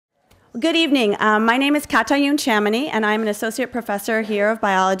Good evening. My name is Katayun Chamini, and I'm an associate professor here of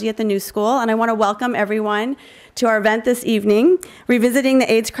biology at the New School, and I want to welcome everyone to our event this evening, Revisiting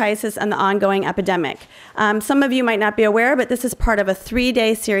the AIDS Crisis and the Ongoing Epidemic. Some of you might not be aware, but this is part of a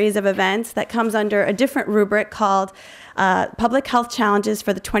 3-day series of events that comes under a different rubric called Public Health Challenges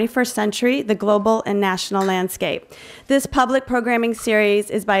for the 21st Century, the Global and National Landscape. This public programming series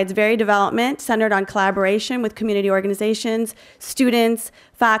is by its very development centered on collaboration with community organizations, students,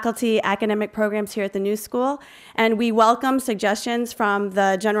 faculty, academic programs here at the New School, and we welcome suggestions from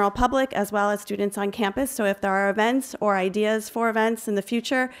the general public as well as students on campus. So if there are events or ideas for events in the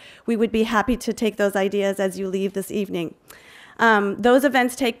future, we would be happy to take those ideas as you leave this evening. Those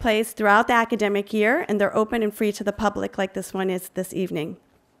events take place throughout the academic year, and they're open and free to the public like this one is this evening.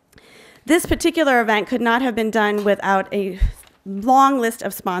 This particular event could not have been done without a long list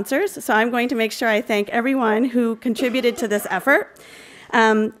of sponsors, so I'm going to make sure I thank everyone who contributed to this effort.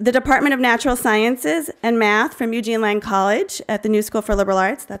 The Department of Natural Sciences and Math from Eugene Lang College at the New School for Liberal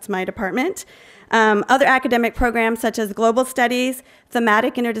Arts, that's my department. Other academic programs such as Global Studies,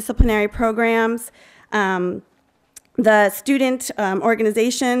 thematic interdisciplinary programs, the student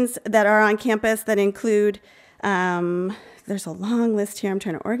organizations that are on campus that include, there's a long list here, I'm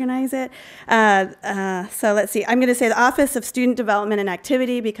trying to organize it. So let's see, I'm gonna say the Office of Student Development and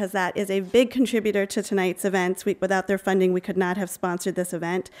Activity because that is a big contributor to tonight's events. Without their funding, we could not have sponsored this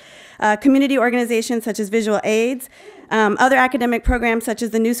event. Community organizations such as Visual AIDS, other academic programs such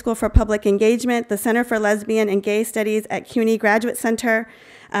as the New School for Public Engagement, the Center for Lesbian and Gay Studies at CUNY Graduate Center,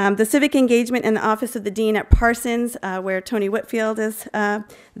 the Civic Engagement in the Office of the Dean at Parsons, where Tony Whitfield is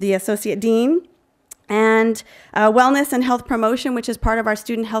the Associate Dean, and Wellness and Health Promotion, which is part of our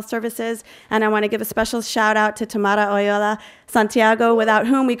student health services. And I want to give a special shout out to Tamara Oyola Santiago, without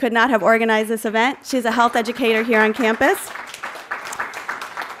whom we could not have organized this event. She's a health educator here on campus.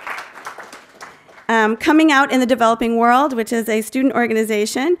 Coming Out in the Developing World, which is a student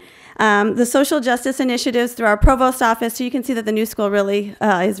organization. The social justice initiatives through our provost office, so you can see that the New School really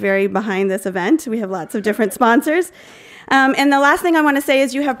is very behind this event. We have lots of different sponsors. And the last thing I want to say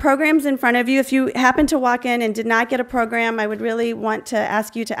is you have programs in front of you. If you happen to walk in and did not get a program, I would really want to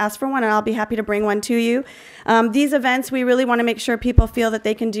ask you to ask for one, and I'll be happy to bring one to you. These events, we really want to make sure people feel that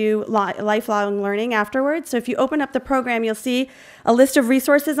they can do lifelong learning afterwards. So if you open up the program, you'll see a list of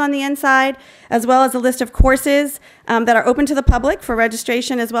resources on the inside, as well as a list of courses that are open to the public for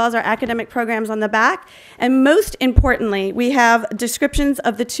registration, as well as our academic programs on the back. And most importantly, we have descriptions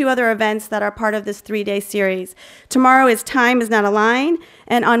of the 2 other events that are part of this 3-day series. Tomorrow is Time is Not a Line,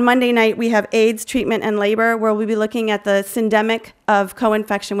 and on Monday night we have AIDS, Treatment, and Labor, where we'll be looking at the syndemic of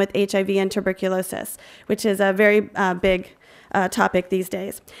co-infection with HIV and tuberculosis, which is a very big topic these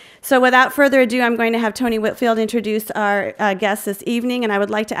days. So without further ado, I'm going to have Tony Whitfield introduce our guests this evening, and I would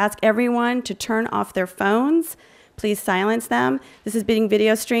like to ask everyone to turn off their phones. Please silence them. This is being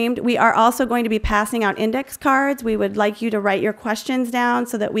video streamed. We are also going to be passing out index cards. We would like you to write your questions down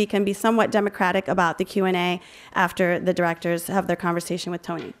so that we can be somewhat democratic about the Q&A after the directors have their conversation with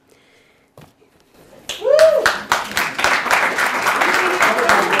Tony.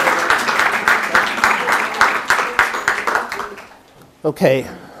 Okay,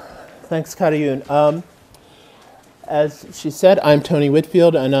 thanks, Katayun. As she said, I'm Tony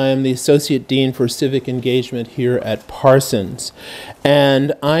Whitfield, and I am the Associate Dean for Civic Engagement here at Parsons.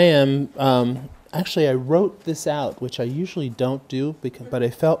 And I am, actually I wrote this out, which I usually don't do, but I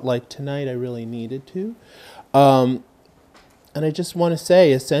felt like tonight I really needed to. And I just want to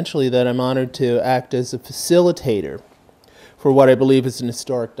say, essentially, that I'm honored to act as a facilitator for what I believe is an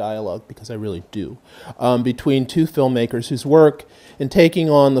historic dialogue, because I really do, between 2 filmmakers whose work in taking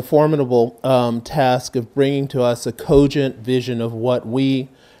on the formidable task of bringing to us a cogent vision of what we,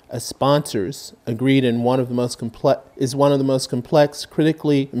 as sponsors, agreed in one of the most complex,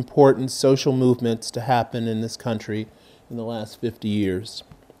 critically important social movements to happen in this country in the last 50 years.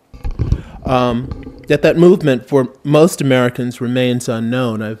 Yet that movement, for most Americans, remains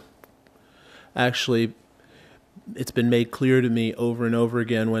unknown. It's been made clear to me over and over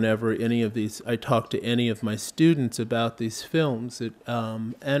again whenever I talk to any of my students about these films,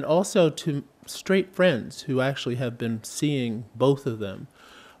 and also to straight friends who actually have been seeing both of them.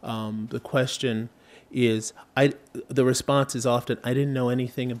 The question is, the response is often, I didn't know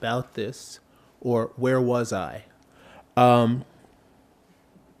anything about this, or where was I? In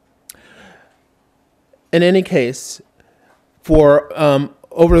any case,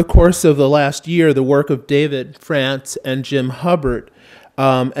 over the course of the last year, the work of David France and Jim Hubbard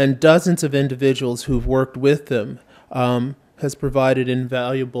and dozens of individuals who've worked with them has provided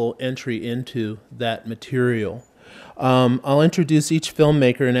invaluable entry into that material. I'll introduce each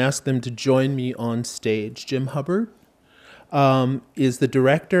filmmaker and ask them to join me on stage. Jim Hubbard is the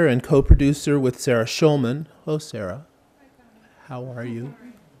director and co-producer with Sarah Schulman. Hello, Sarah. How are you?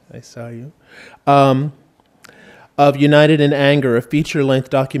 I saw you. Of United in Anger, a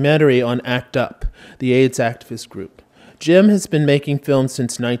feature-length documentary on ACT UP, the AIDS activist group. Jim has been making films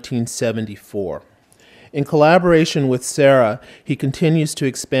since 1974. In collaboration with Sarah, he continues to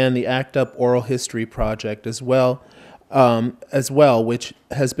expand the ACT UP Oral History Project as well, which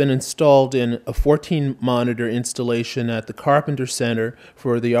has been installed in a 14-monitor installation at the Carpenter Center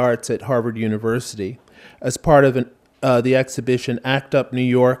for the Arts at Harvard University as part of the exhibition ACT UP New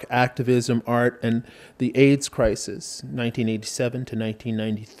York, Activism, Art, and the AIDS Crisis, 1987 to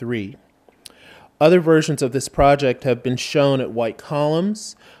 1993. Other versions of this project have been shown at White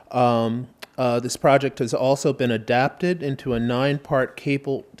Columns. This project has also been adapted into a 9-part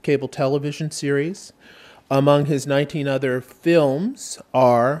cable television series. Among his 19 other films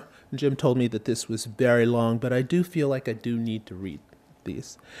are, Jim told me that this was very long, but I do feel like I do need to read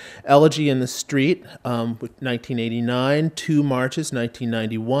these. Elegy in the Street, 1989, Two Marches,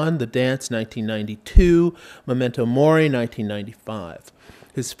 1991, The Dance, 1992, Memento Mori, 1995.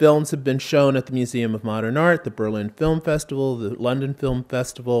 His films have been shown at the Museum of Modern Art, the Berlin Film Festival, the London Film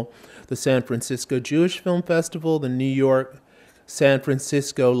Festival, the San Francisco Jewish Film Festival, the New York, San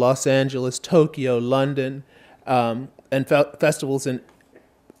Francisco, Los Angeles, Tokyo, London, and festivals and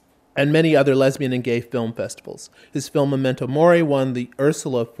many other lesbian and gay film festivals. His film Memento Mori won the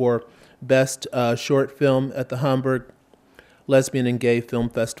Ursula for Best Short Film at the Hamburg Lesbian and Gay Film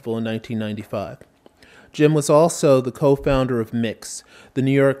Festival in 1995. Jim was also the co-founder of Mix, the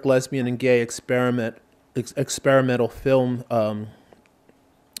New York Lesbian and Gay Experimental Film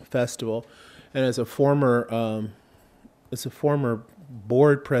Festival, and as a former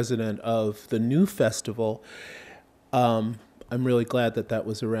board president of the New Festival, I'm really glad that that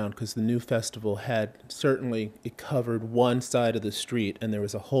was around because the New Festival it covered one side of the street, and there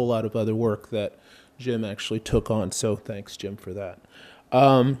was a whole lot of other work that Jim actually took on. So thanks, Jim, for that.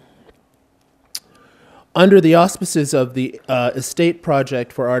 Under the auspices of the Estate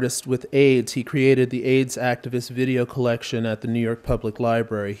Project for Artists with AIDS, he created the AIDS Activist Video Collection at the New York Public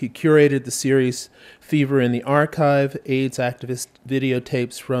Library. He curated the series Fever in the Archive, AIDS Activist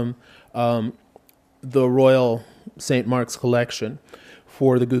Videotapes from the Royal St. Mark's Collection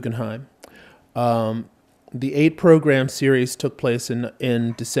for the Guggenheim. The 8-program series took place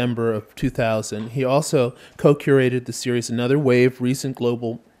in December of 2000. He also co-curated the series Another Wave, Recent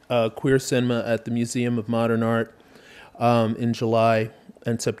Global Queer Cinema at the Museum of Modern Art in July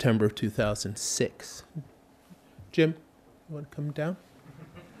and September of 2006. Jim, you want to come down?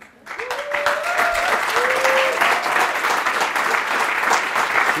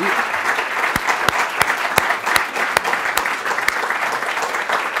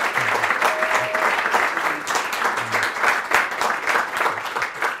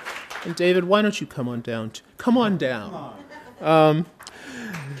 And David, why don't you come on down? Come on down.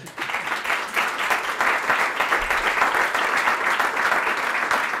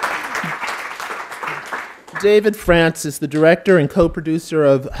 David France is the director and co-producer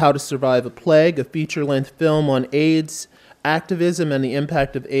of How to Survive a Plague, a feature-length film on AIDS, activism, and the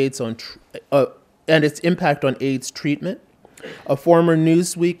impact of AIDS and its impact on AIDS treatment. A former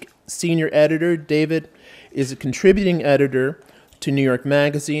Newsweek senior editor, David is a contributing editor to New York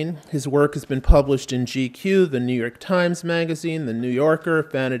Magazine. His work has been published in GQ, the New York Times Magazine, the New Yorker,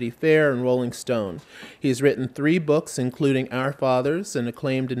 Vanity Fair, and Rolling Stone. He has written 3 books, including Our Fathers, an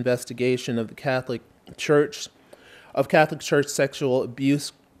acclaimed investigation of the Catholic Church sexual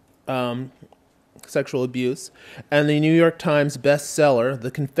abuse, and the New York Times bestseller,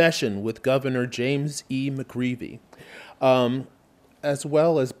 The Confession with Governor James E. McGreevey, as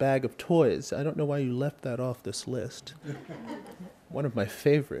well as Bag of Toys. I don't know why you left that off this list. One of my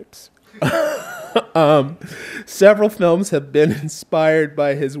favorites. Several films have been inspired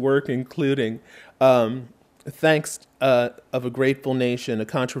by his work, including Thanks of a Grateful Nation, a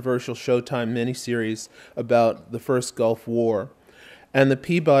controversial Showtime miniseries about the first Gulf War, and the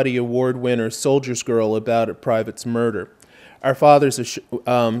Peabody Award winner Soldier's Girl about a private's murder. Our Father's a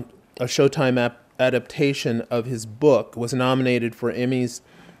Showtime adaptation of his book, was nominated for Emmys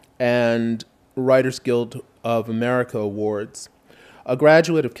and Writers Guild of America awards. A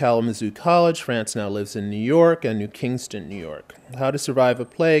graduate of Kalamazoo College, France now lives in New York and New Kingston, New York. How to Survive a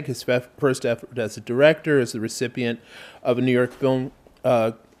Plague, his first effort as a director, is the recipient of a New York Film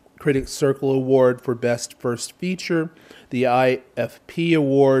Critics Circle Award for Best First Feature, the IFP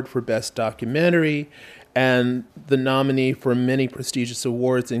Award for Best Documentary, and the nominee for many prestigious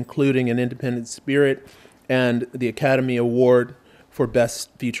awards, including an Independent Spirit and the Academy Award for Best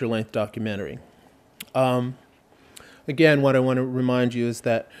Feature-Length Documentary. Again, what I want to remind you is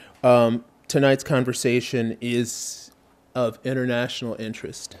that tonight's conversation is of international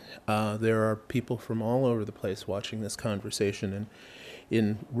interest. There are people from all over the place watching this conversation and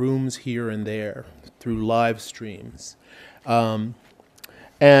in rooms here and there through live streams. And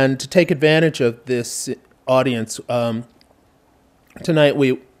to take advantage of this audience, tonight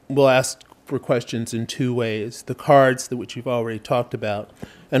we will ask for questions in two ways. The cards, which you've already talked about,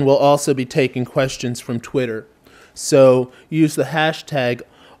 and we'll also be taking questions from Twitter. So use the hashtag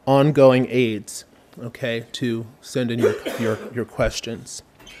 #OngoingAIDS, okay, to send in your questions.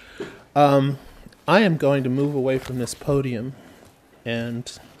 I am going to move away from this podium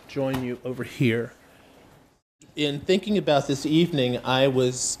and join you over here. In thinking about this evening, I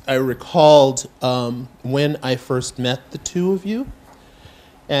recalled when I first met the two of you,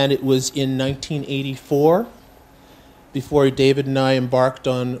 and it was in 1984, before David and I embarked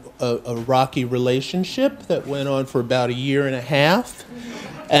on a rocky relationship that went on for about a year and a half.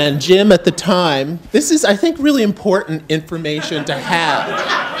 And Jim at the time, this is, I think, really important information to have.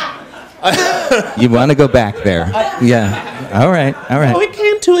 You want to go back there? Yeah. All right. All right. Oh, it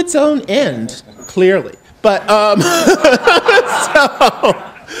came to its own end, clearly. But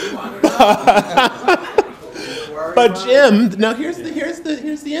but Jim, now here's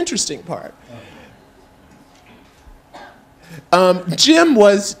the interesting part. Jim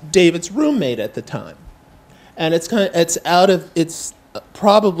was David's roommate at the time, and it's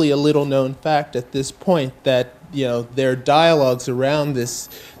probably a little known fact at this point that their dialogues around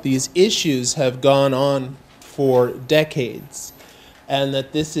these issues have gone on for decades. And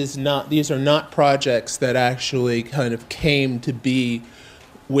that these are not projects that actually kind of came to be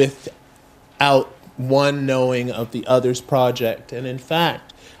without one knowing of the other's project. And in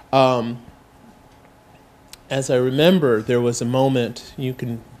fact, as I remember, there was a moment, you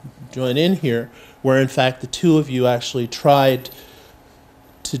can join in here, where in fact the two of you actually tried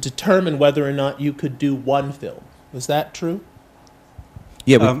to determine whether or not you could do one film. Was that true?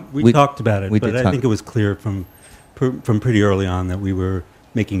 Yeah, we talked about it, but I think it was clear from pretty early on that we were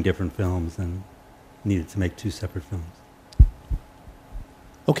making different films and needed to make two separate films.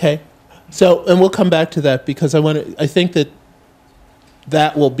 Okay, so and we'll come back to that because I think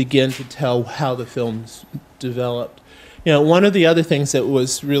that will begin to tell how the films developed. One of the other things that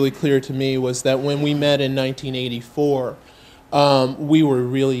was really clear to me was that when we met in 1984, we were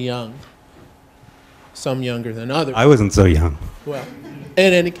really young. Some younger than others. I wasn't so young. Well,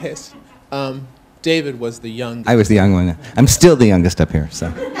 in any case. David was the youngest. I was the young one. I'm still the youngest up here. So.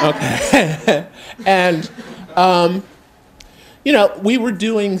 Okay. And, we were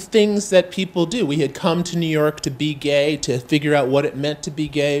doing things that people do. We had come to New York to be gay, to figure out what it meant to be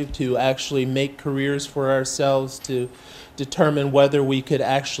gay, to actually make careers for ourselves, to determine whether we could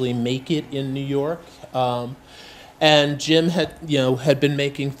actually make it in New York. And Jim had been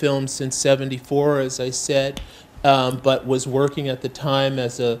making films since '74, as I said, but was working at the time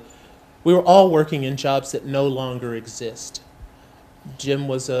we were all working in jobs that no longer exist. Jim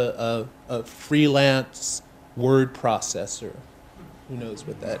was a freelance word processor. Who knows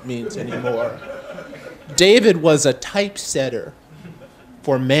what that means anymore? David was a typesetter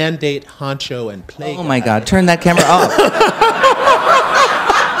for Mandate, Honcho, and Play. Oh my God, turn that camera off.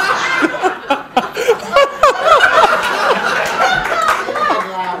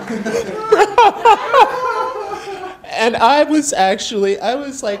 And I was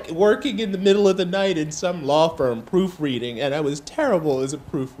like working in the middle of the night in some law firm proofreading, and I was terrible as a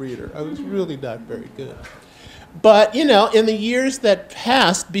proofreader. I was really not very good. But, in the years that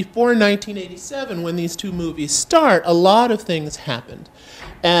passed before 1987, when these two movies start, a lot of things happened.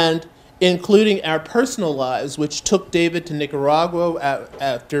 And including our personal lives, which took David to Nicaragua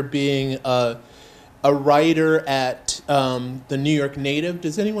after being a writer at the New York Native.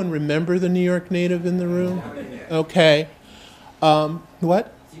 Does anyone remember the New York Native in the room? Okay.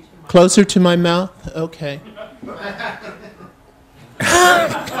 What? Closer to my mouth? Okay.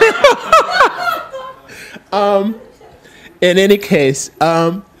 In any case,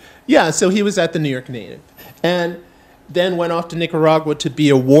 so he was at the New York Native. And then went off to Nicaragua to be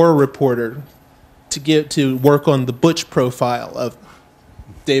a war reporter, to work on the Butch profile of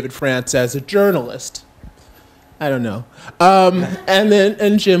David France as a journalist. I don't know.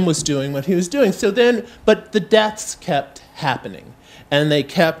 And Jim was doing what he was doing. But the deaths kept happening, and they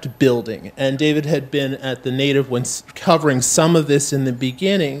kept building. And David had been at the Native when covering some of this in the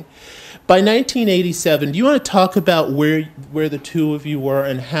beginning. By 1987, do you want to talk about where the two of you were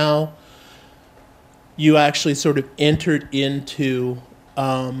and how you actually sort of entered into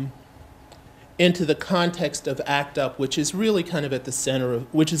into the context of ACT UP, which is really kind of at the center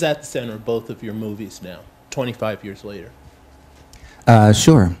of, which is at the center of both of your movies now, 25 years later.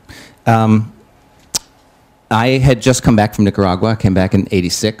 Sure. I had just come back from Nicaragua. I came back in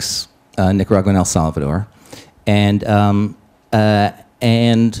 '86, Nicaragua and El Salvador, and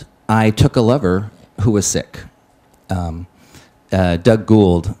I took a lover who was sick. Doug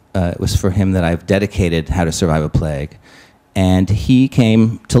Gould, it was for him that I've dedicated How to Survive a Plague, and he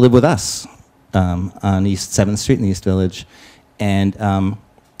came to live with us on East 7th Street in the East Village, and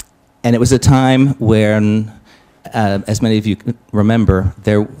it was a time when, as many of you remember,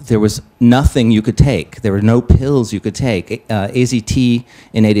 there was nothing you could take. There were no pills you could take. AZT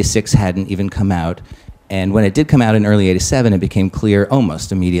in '86 hadn't even come out, and when it did come out in early '87, it became clear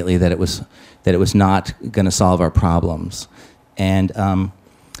almost immediately that it was not going to solve our problems. And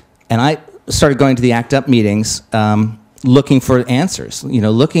I started going to the ACT UP meetings, looking for answers.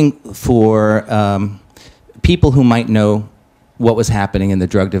 Looking for people who might know what was happening in the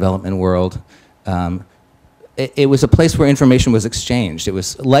drug development world. It was a place where information was exchanged. It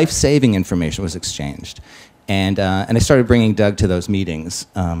was life-saving information was exchanged, and I started bringing Doug to those meetings.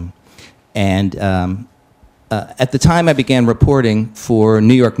 At the time, I began reporting for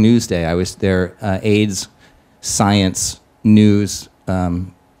New York Newsday. I was their AIDS, science, news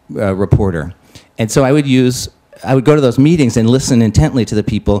reporter, and so I would go to those meetings and listen intently to the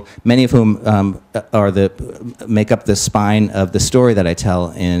people, many of whom make up the spine of the story that I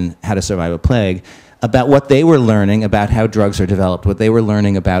tell in How to Survive a Plague, about what they were learning about how drugs are developed, what they were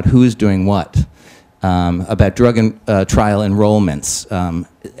learning about who's doing what, about drug trial enrollments.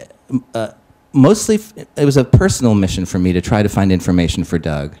 Mostly, it was a personal mission for me to try to find information for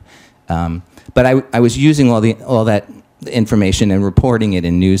Doug. But I was using all that information and reporting it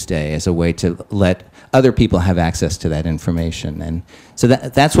in Newsday as a way to let other people have access to that information. And so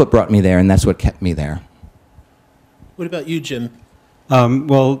that's what brought me there, and that's what kept me there. What about you, Jim?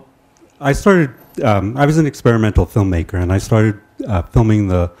 Well, I started, I was an experimental filmmaker, and I started filming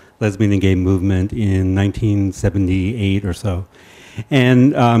the lesbian and gay movement in 1978 or so.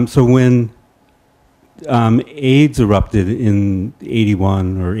 And so when AIDS erupted in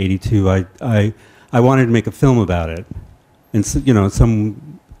 '81 or '82, I wanted to make a film about it, and in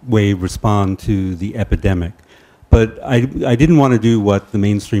some way respond to the epidemic. But I didn't want to do what the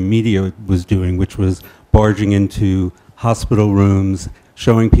mainstream media was doing, which was barging into hospital rooms,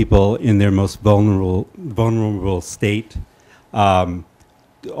 showing people in their most vulnerable state,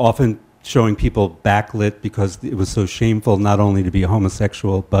 often showing people backlit because it was so shameful not only to be a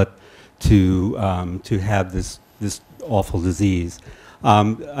homosexual, but to have this awful disease.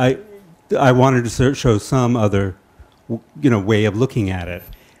 I wanted to show some other, way of looking at it,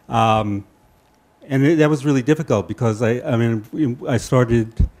 and that was really difficult because I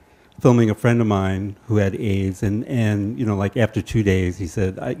started filming a friend of mine who had AIDS, and like after 2 days he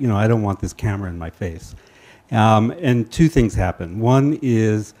said, I don't want this camera in my face, and two things happened. One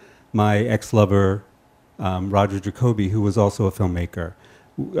is my ex-lover, Roger Jacoby, who was also a filmmaker,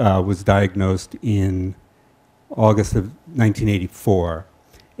 was diagnosed in August of 1984,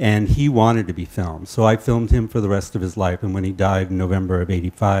 and he wanted to be filmed. So I filmed him for the rest of his life, and when he died in November of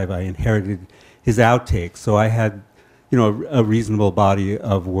 '85, I inherited his outtakes. So I had, a reasonable body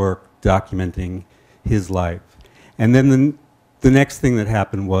of work documenting his life. And then the next thing that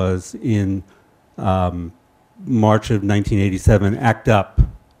happened was in March of 1987, ACT UP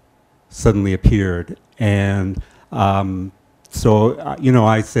suddenly appeared, and so,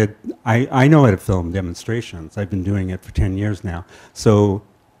 I said, I know how to film demonstrations. I've been doing it for 10 years now. So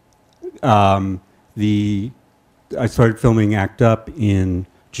I started filming ACT UP in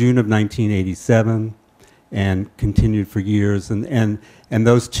June of 1987 and continued for years. And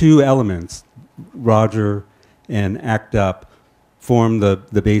those two elements, Roger and ACT UP, formed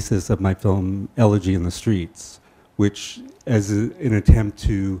the basis of my film Elegy in the Streets, which as an attempt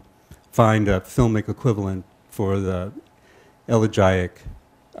to find a filmic equivalent for the elegiac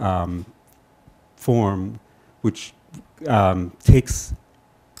form, which takes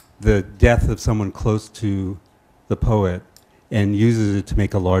the death of someone close to the poet and uses it to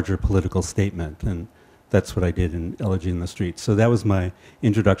make a larger political statement. And that's what I did in Elegy in the Streets. So that was my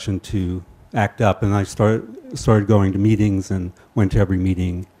introduction to ACT UP, and I started going to meetings and went to every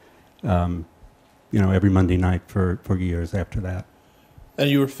meeting, every Monday night for years after that. And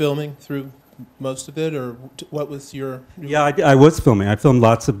you were filming through most of it, or what was your? Yeah, I was filming. I filmed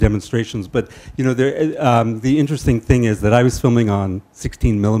lots of demonstrations, but the interesting thing is that I was filming on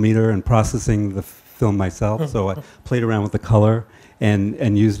 16 millimeter and processing the film myself. So I played around with the color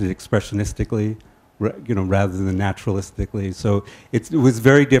and used it expressionistically, rather than naturalistically. So it was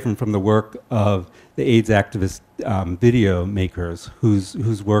very different from the work of the AIDS activist video makers,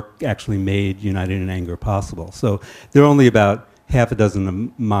 whose work actually made United in Anger possible. So there are only about half a dozen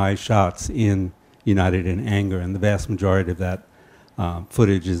of my shots in United in Anger, and the vast majority of that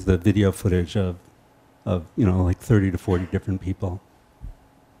footage is the video footage of like 30 to 40 different people.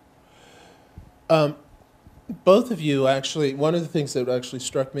 Both of you, actually, one of the things that actually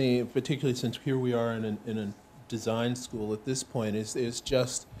struck me, particularly since here we are in a design school at this point, is the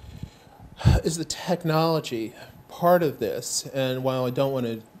technology part of this. And while I don't want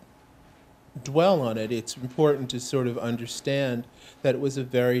to dwell on it, it's important to sort of understand that it was a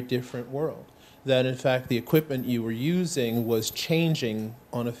very different world. That, in fact, the equipment you were using was changing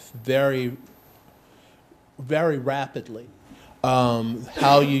on a very, very rapidly.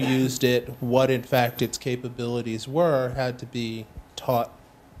 How you used it, what in fact its capabilities were, had to be taught,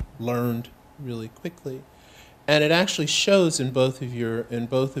 learned really quickly, and it actually shows in both of your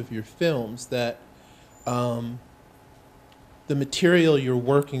films that the material you're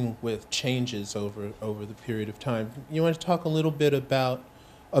working with changes over the period of time. You want to talk a little bit about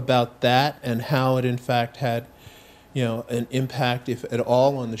that and how it in fact had an impact, if at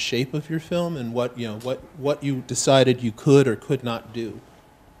all, on the shape of your film, and what you decided you could or could not do?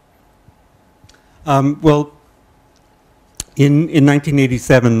 Well, in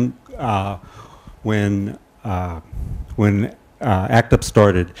 1987, when ACT UP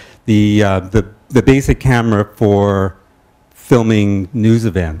started, the basic camera for filming news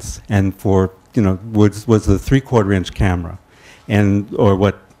events and for was the 3/4 inch camera, or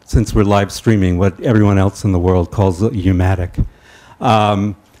what, since we're live streaming, what everyone else in the world calls a U-matic.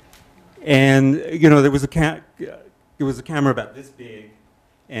 And there was a camera about this big,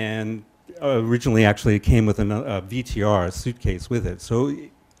 and originally actually it came with a VTR, a suitcase with it. So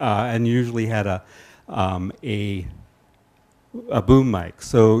and usually had a boom mic.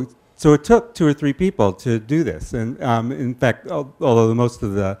 So it took 2 or 3 people to do this. And in fact, although most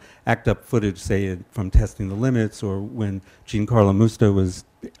of the ACT UP footage, say from Testing the Limits or when Giancarlo Musta was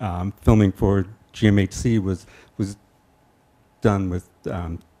filming for GMHC, was done with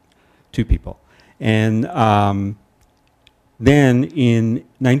 2 people. And then in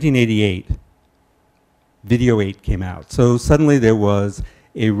 1988, Video 8 came out. So suddenly there was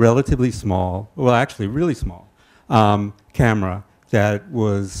a relatively small, well actually really small, camera that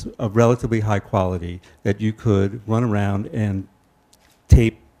was of relatively high quality that you could run around and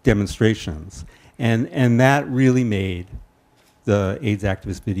tape demonstrations. And that really made the AIDS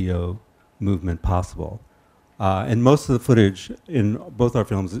activist video movement possible. And most of the footage in both our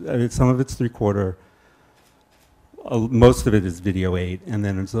films, some of it's 3/4, most of it is Video 8, and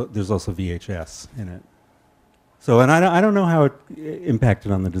then there's also VHS in it. So, and I don't know how it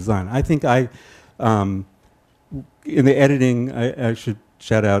impacted on the design. I think in the editing, I should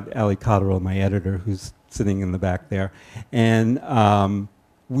shout out Ali Cotterill, my editor, who's sitting in the back there. And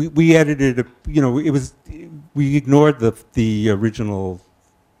we edited, we ignored the original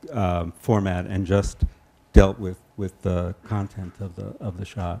format and just dealt with the content of the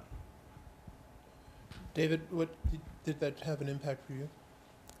shot. David, did that have an impact for you?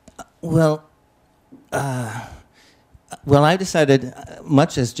 Well, I decided,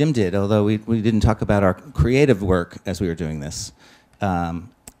 much as Jim did, although we didn't talk about our creative work as we were doing this, to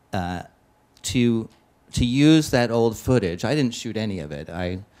use that old footage. I didn't shoot any of it.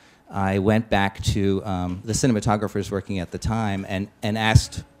 I went back to the cinematographers working at the time and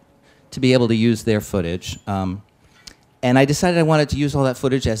asked to be able to use their footage. And I decided I wanted to use all that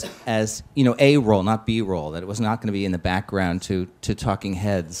footage as A roll, not B roll, that it was not going to be in the background to talking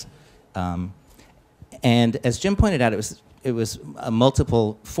heads. And as Jim pointed out, it was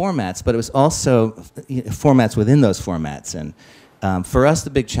multiple formats, but it was also formats within those formats. And for us, the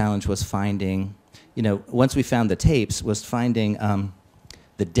big challenge was finding, once we found the tapes, was finding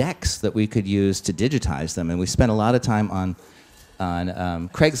the decks that we could use to digitize them. And we spent a lot of time on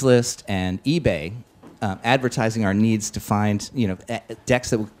Craigslist and eBay, advertising our needs to find decks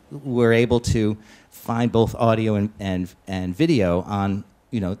that were able to find both audio and video on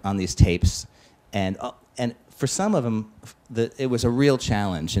on these tapes. And for some of them, it was a real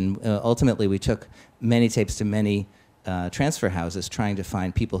challenge. And ultimately, we took many tapes to many transfer houses trying to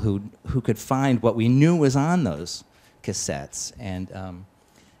find people who could find what we knew was on those cassettes. And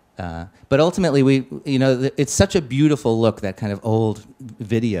but ultimately, it's such a beautiful look, that kind of old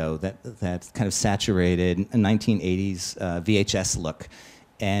video, that kind of saturated 1980s VHS look.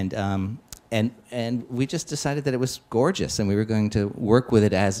 And we just decided that it was gorgeous, and we were going to work with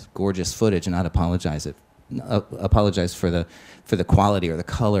it as gorgeous footage and not apologize for the quality or the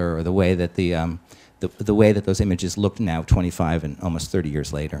color or the way that the way that those images look now, 25 and almost 30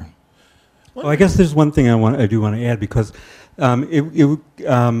 years later. Well, I guess there's one thing I do want to add, because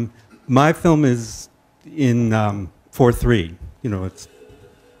my film is in 4:3. You know, it's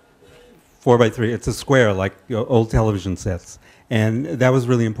 4:3. It's a square like old television sets, and that was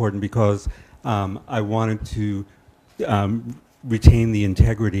really important because I wanted to retain the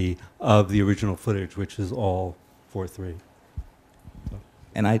integrity of the original footage, which is all 4:3.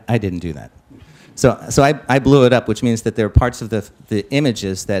 And I didn't do that. So I blew it up, which means that there are parts of the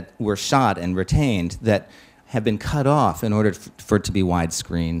images that were shot and retained that have been cut off in order for it to be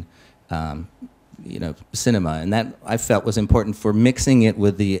widescreen, cinema. And that I felt was important for mixing it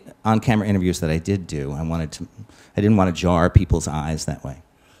with the on-camera interviews that I did do. I didn't want to jar people's eyes that way.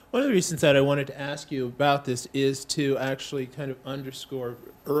 One of the reasons that I wanted to ask you about this is to actually kind of underscore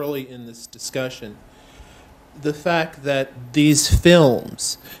early in this discussion the fact that these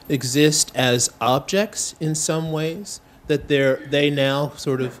films exist as objects in some ways, that they now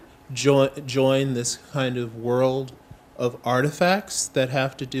sort of join this kind of world of artifacts that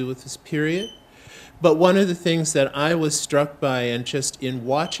have to do with this period. But one of the things that I was struck by, and just in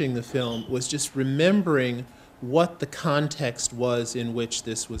watching the film, was just remembering what the context was in which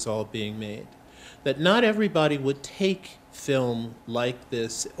this was all being made. That not everybody would take film like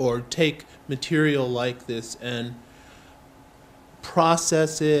this or take material like this and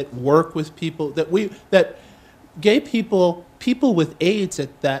process it, work with people, that gay people with AIDS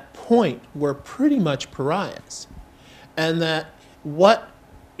at that point were pretty much pariahs, and that what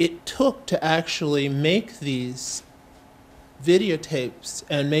it took to actually make these videotapes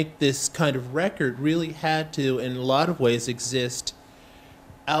and make this kind of record really had to, in a lot of ways, exist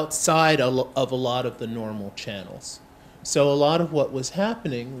outside of a lot of the normal channels. So a lot of what was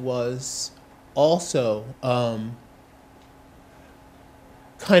happening was also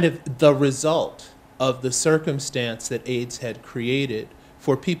kind of the result of the circumstance that AIDS had created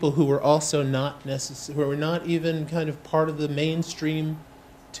for people who were also not who were not even kind of part of the mainstream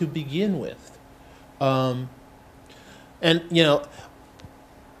to begin with. And,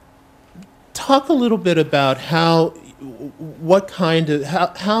 talk a little bit about how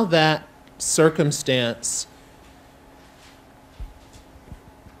that circumstance,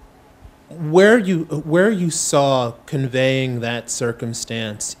 where you saw conveying that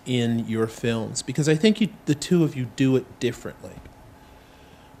circumstance in your films, because I think the two of you do it differently.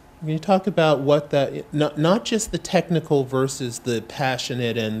 Can you talk about what that, not just the technical versus the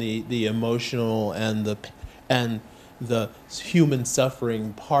passionate and the emotional and the human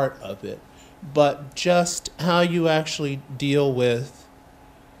suffering part of it, but just how you actually deal with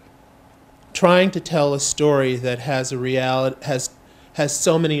trying to tell a story that has a reality, has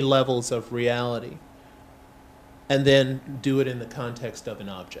so many levels of reality, and then do it in the context of an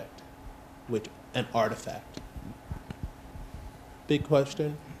object, an artifact. Big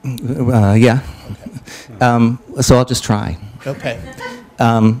question? Yeah. Okay. So I'll just try. Okay.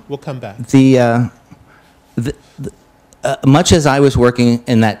 We'll come back. Much as I was working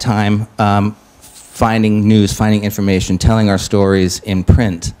in that time, finding news, finding information, telling our stories in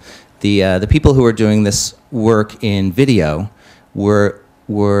print, the people who were doing this work in video were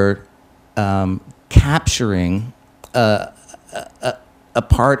capturing a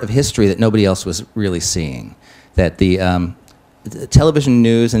part of history that nobody else was really seeing. That the television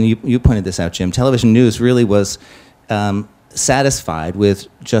news, and you pointed this out, Jim, television news really was satisfied with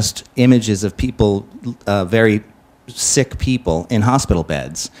just images of people, very sick people in hospital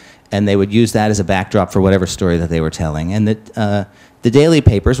beds, and they would use that as a backdrop for whatever story that they were telling. And that the daily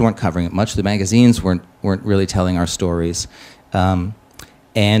papers weren't covering it much. The magazines weren't really telling our stories. And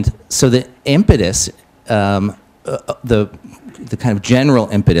so the impetus, the kind of general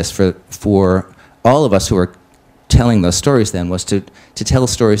impetus for all of us who were telling those stories then was to tell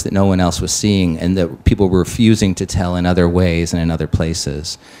stories that no one else was seeing and that people were refusing to tell in other ways and in other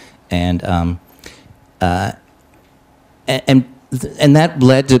places. And that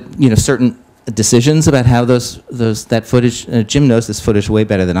led to certain decisions about how that footage. Jim knows this footage way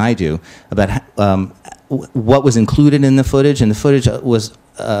better than I do, about what was included in the footage, and the footage was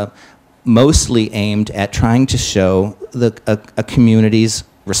mostly aimed at trying to show a community's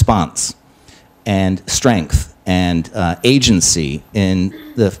response and strength and agency in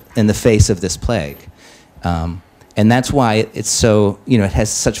the face of this plague. And that's why it's so, it has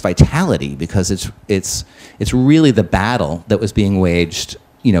such vitality, because it's really the battle that was being waged,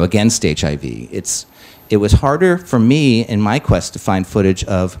 against HIV. It was harder for me in my quest to find footage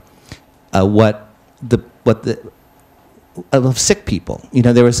of of sick people.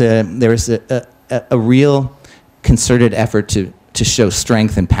 There was a real concerted effort to show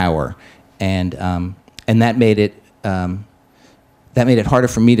strength and power and that made it harder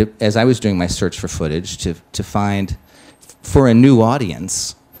for me to, as I was doing my search for footage, to find for a new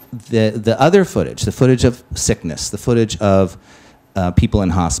audience the other footage, the footage of sickness, the footage of people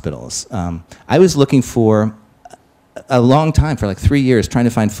in hospitals. I was looking for a long time, for like 3 years, trying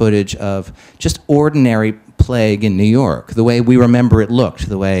to find footage of just ordinary plague in New York, the way we remember it looked,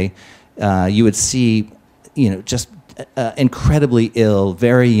 the way you would see, just incredibly ill,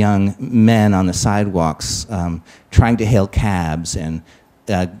 very young men on the sidewalks trying to hail cabs and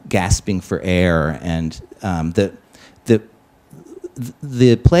gasping for air, and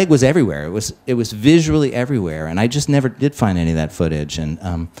the plague was everywhere. It was visually everywhere, and I just never did find any of that footage. And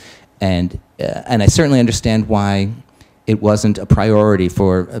I certainly understand why it wasn't a priority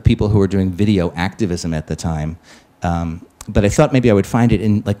for people who were doing video activism at the time. But I thought maybe I would find it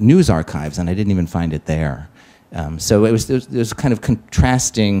in like news archives, and I didn't even find it there. So there was kind of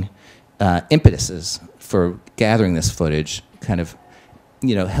contrasting impetuses for gathering this footage, kind of,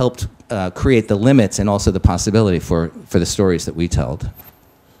 helped create the limits and also the possibility for the stories that we told.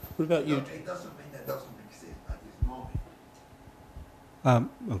 What about you? It doesn't mean that doesn't exist at this moment.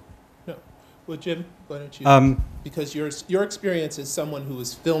 No. Well, Jim, why don't you? Because your experience as someone who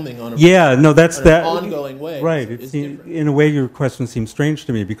was filming on an ongoing way, right? Is different. In a way, your question seems strange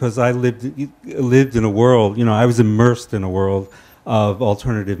to me because I lived in a world. I was immersed in a world of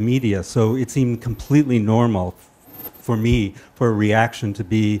alternative media, so it seemed completely normal for me for a reaction to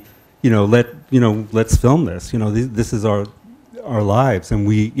be, let's film this. This is our lives, and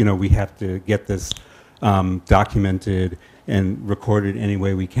we have to get this documented and recorded any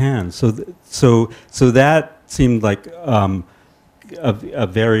way we can. So that seemed like a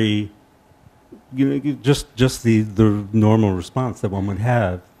very, just the normal response that one would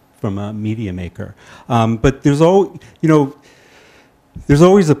have from a media maker. But there's always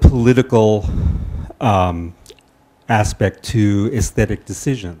a political aspect to aesthetic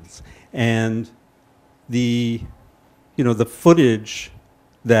decisions, and the footage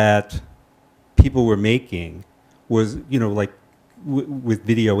that people were making was, like with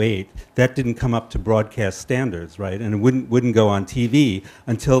Video 8, that didn't come up to broadcast standards, right? And it wouldn't go on TV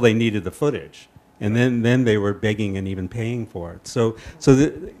until they needed the footage, and then they were begging and even paying for it. So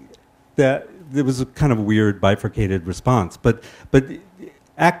that there was a kind of weird bifurcated response. But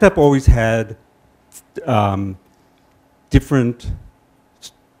ACT UP always had different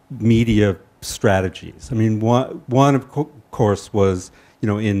media strategies. I mean, one of course was,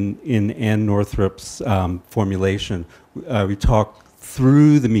 in Ann Northrup's formulation, we talk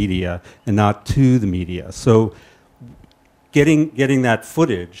through the media and not to the media. So getting that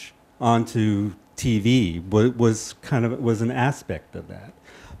footage onto TV was an aspect of that.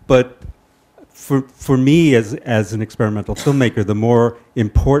 But for me as an experimental filmmaker, the more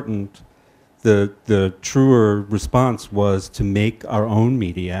important, the truer response was to make our own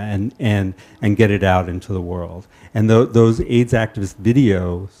media and get it out into the world. And those AIDS activist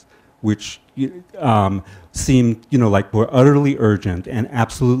videos, which seemed like were utterly urgent and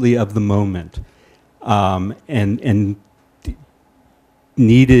absolutely of the moment, and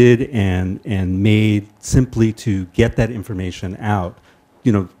needed and made simply to get that information out,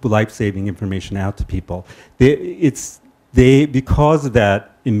 life-saving information out to people. Because of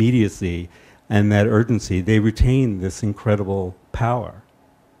that immediacy and that urgency, they retain this incredible power,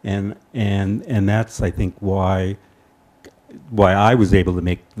 and that's, I think, why I was able to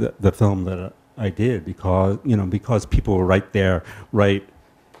make the film that I did, because people were right there,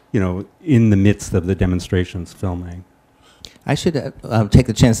 in the midst of the demonstrations filming. I should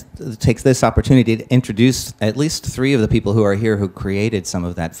take this opportunity to introduce at least 3 of the people who are here who created some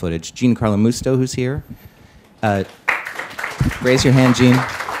of that footage. Giancarlo Musto, who's here. Raise your hand, Gene.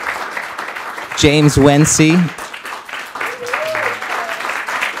 James Wency.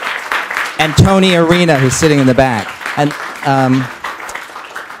 And Tony Arena, who's sitting in the back. And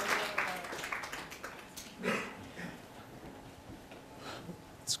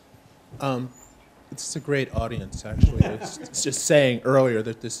it's a great audience, actually. It's just saying earlier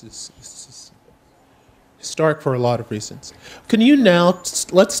that this is historic for a lot of reasons. Can you now,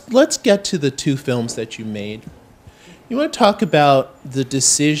 let's get to the 2 films that you made. You want to talk about the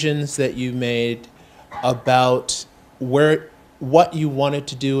decisions that you made about what you wanted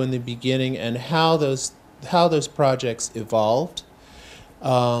to do in the beginning and how those projects evolved.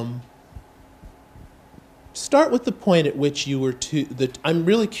 Start with the point at which you were I'm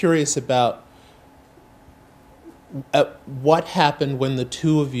really curious about what happened when the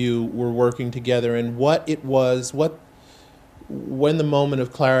 2 of you were working together, and what it was, when the moment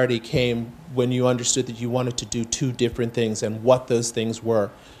of clarity came when you understood that you wanted to do 2 different things and what those things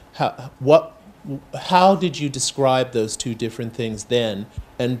were. how did you describe those two different things then,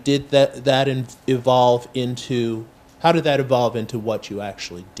 and did that evolve into, how did that evolve into what you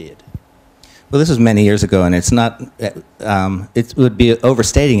actually did? Well, this was many years ago, and it's not, it would be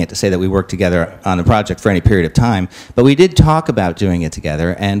overstating it to say that we worked together on a project for any period of time, but we did talk about doing it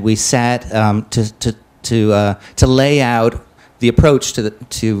together, and we sat to lay out the approach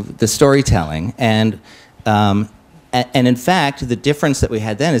to the storytelling, and in fact, the difference that we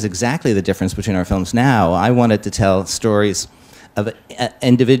had then is exactly the difference between our films now. I wanted to tell stories of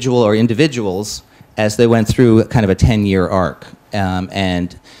individuals as they went through kind of a 10-year arc,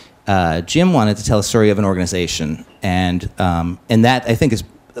 and Jim wanted to tell a story of an organization, and that, I think, is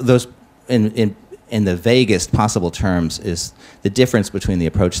those in the vaguest possible terms is the difference between the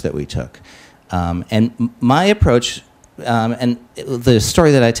approach that we took. And my approach, and the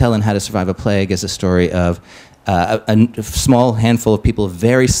story that I tell in How to Survive a Plague is a story of a small handful of people,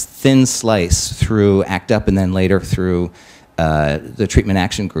 very thin slice through ACT UP and then later through the Treatment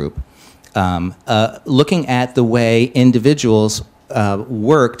Action Group, looking at the way individuals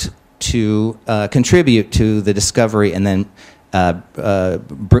worked to contribute to the discovery and then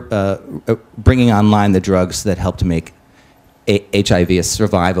bringing online the drugs that helped to make HIV a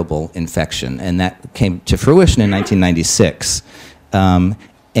survivable infection. And that came to fruition in 1996. And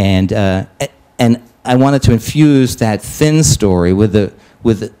I wanted to infuse that thin story with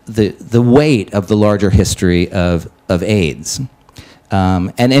the weight of the larger history of AIDS.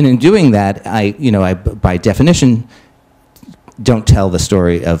 And in doing that, I by definition don't tell the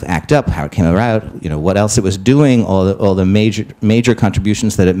story of ACT UP, how it came about, what else it was doing, all the major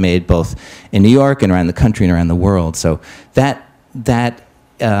contributions that it made both in New York and around the country and around the world. So that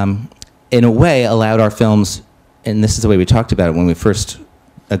in a way allowed our films, and this is the way we talked about it when we first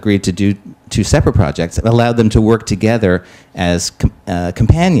agreed to do two separate projects, it allowed them to work together as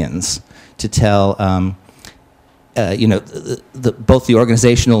companions to tell both the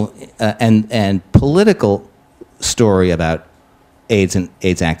organizational and political story about AIDS and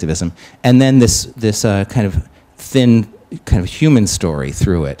AIDS activism, and then this kind of thin, kind of human story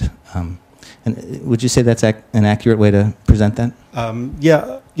through it. And would you say that's an accurate way to present that?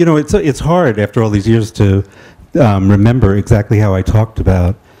 Yeah, it's hard after all these years to remember exactly how I talked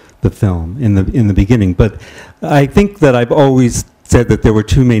about the film in the beginning, but I think that I've always said that there were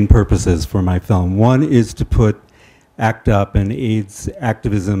two main purposes for my film. One is to put ACT UP and AIDS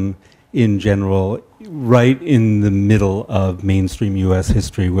activism in general right in the middle of mainstream U.S.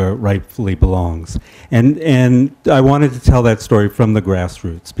 history where it rightfully belongs. And I wanted to tell that story from the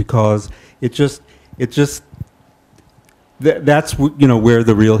grassroots because that's where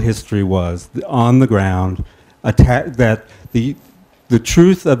the real history was, on the ground. That the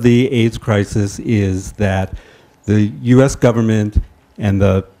truth of the AIDS crisis is that the U.S. government and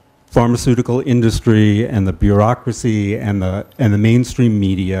the pharmaceutical industry and the bureaucracy and the mainstream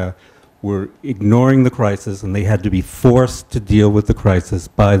media were ignoring the crisis, and they had to be forced to deal with the crisis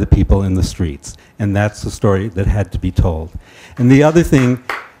by the people in the streets. And that's the story that had to be told. And the other thing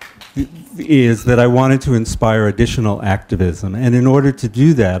is that I wanted to inspire additional activism. And in order to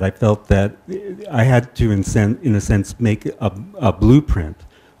do that, I felt that I had to, in a sense, make a blueprint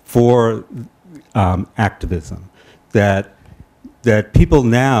for activism that people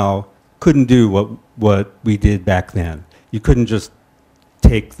now couldn't do what we did back then. You couldn't just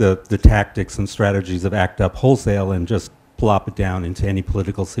take the tactics and strategies of ACT UP wholesale and just plop it down into any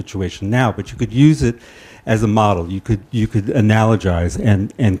political situation now, but you could use it as a model. You could analogize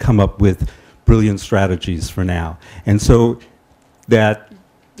and come up with brilliant strategies for now. And so that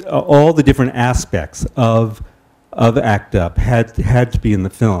all the different aspects of ACT UP had to be in the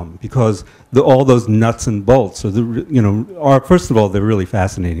film because all those nuts and bolts are first of all, they're really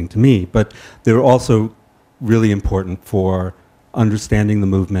fascinating to me, but they're also really important for understanding the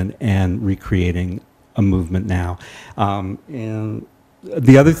movement and recreating a movement now. And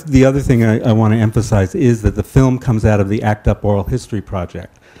the other thing I want to emphasize is that the film comes out of the ACT UP Oral History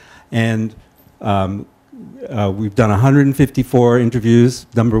Project. And we've done 154 interviews.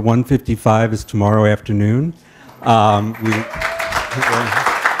 Number 155 is tomorrow afternoon.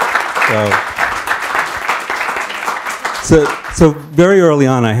 So very early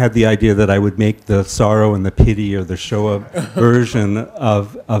on, I had the idea that I would make the sorrow and the pity or the Shoah version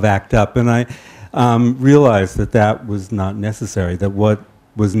of ACT UP, and I realized that was not necessary, that what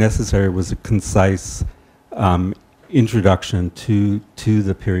was necessary was a concise introduction to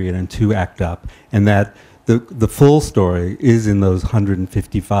the period and to ACT UP, and that the full story is in those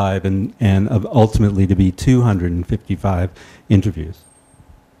 155 and ultimately to be 255 interviews.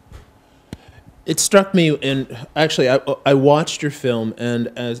 it struck me, and actually I watched your film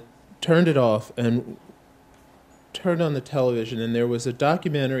and turned it off and turned on the television, and there was a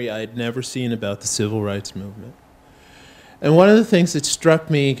documentary I had never seen about the civil rights movement. And one of the things that struck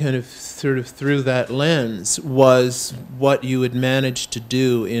me kind of sort of through that lens was what you had managed to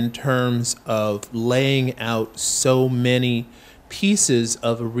do in terms of laying out so many pieces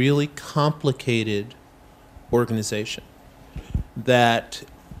of a really complicated organization. That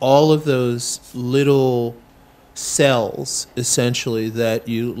all of those little cells, essentially, that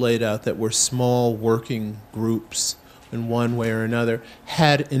you laid out that were small working groups in one way or another,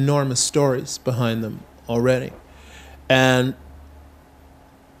 had enormous stories behind them already. And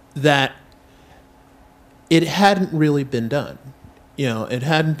that it hadn't really been done. You know, it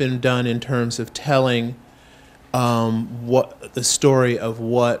hadn't been done in terms of telling what the story of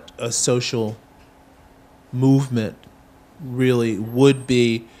what a social movement really would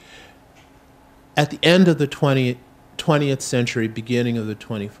be at the end of the 20th century, beginning of the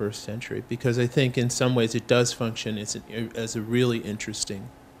 21st century, because I think in some ways it does function as a really interesting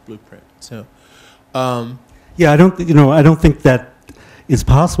blueprint. So, yeah, I don't think that is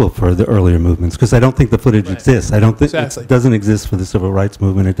possible for the earlier movements, because I don't think the footage exists. I don't think it doesn't exist for the civil rights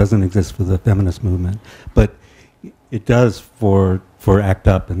movement. It doesn't exist for the feminist movement, but it does for ACT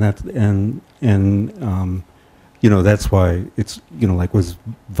UP, and that's that's why it's like was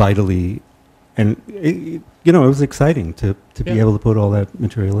vitally, and it was exciting to be able to put all that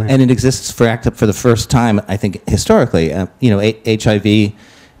material in. And it exists for ACT UP for the first time, I think, historically. HIV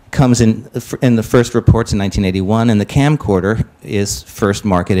comes in the first reports in 1981, and the camcorder is first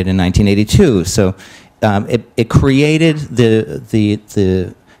marketed in 1982. So it created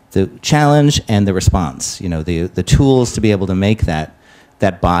the challenge and the response. The tools to be able to make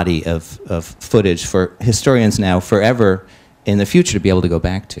that body of footage for historians now forever in the future to be able to go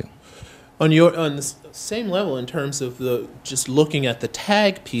back to. On the same level, in terms of just looking at the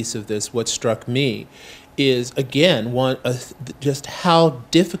tag piece of this, what struck me is, again, just how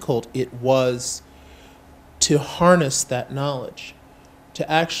difficult it was to harness that knowledge, to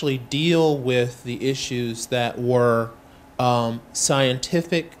actually deal with the issues that were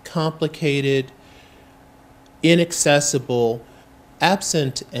scientific, complicated, inaccessible,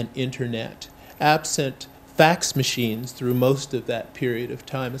 absent an internet, absent fax machines through most of that period of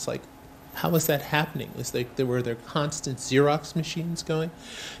time. It's like, how was that happening? Was were there constant Xerox machines going?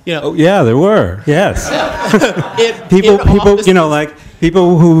 Oh yeah, there were. Yes. people,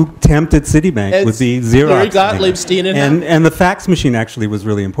 people who tempted Citibank with the Xerox. Larry Gottliebstein and the fax machine actually was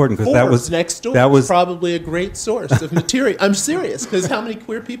really important, because that was next door. That was probably a great source of material. I'm serious, because how many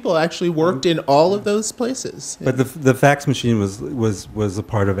queer people actually worked in all of those places? But the fax machine was a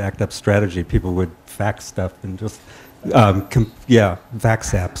part of ACT UP's strategy. People would fax stuff and just.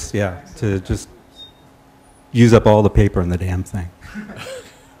 Vax apps, to just use up all the paper in the damn thing.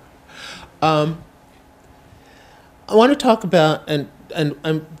 I want to talk about, and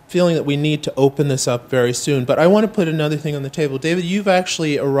I'm feeling that we need to open this up very soon, but I want to put another thing on the table. David, you've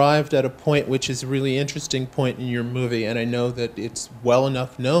actually arrived at a point which is a really interesting point in your movie, and I know that it's well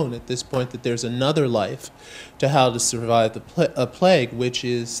enough known at this point that there's another life to How to Survive a Plague, which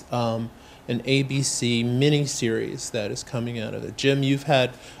is an ABC mini-series that is coming out of it. Jim, you've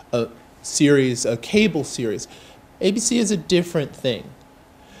had a cable series. ABC is a different thing.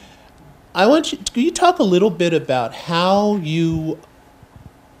 Could you talk a little bit about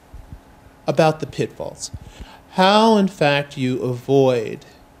about the pitfalls? How, in fact, you avoid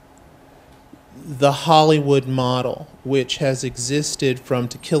the Hollywood model, which has existed from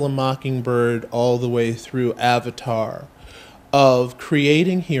To Kill a Mockingbird all the way through Avatar, of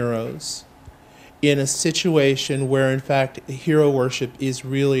creating heroes in a situation where, in fact, hero worship is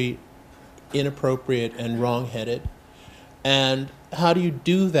really inappropriate and wrong-headed. And how do you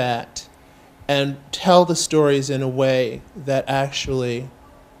do that and tell the stories in a way that actually,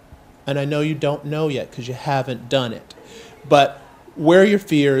 and I know you don't know yet because you haven't done it, but where are your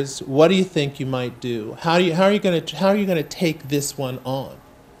fears? What do you think you might do? How are you going to take this one on?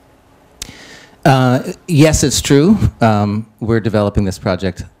 Yes, it's true. We're developing this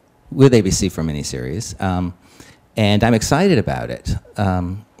project with ABC for a miniseries, and I'm excited about it.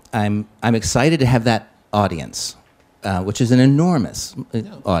 I'm excited to have that audience, which is an enormous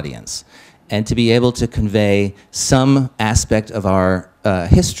audience, and to be able to convey some aspect of our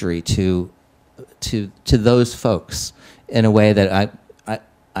history to those folks in a way that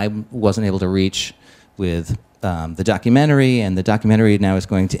I wasn't able to reach with the documentary, and the documentary now is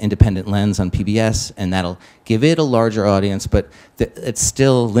going to Independent Lens on PBS, and that'll give it a larger audience, but it's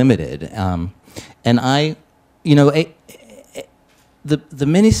still limited. And the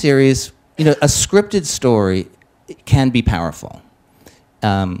miniseries, a scripted story can be powerful.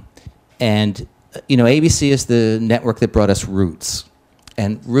 And ABC is the network that brought us Roots.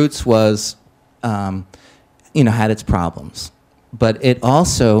 And Roots was, had its problems. But it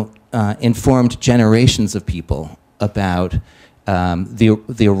also informed generations of people about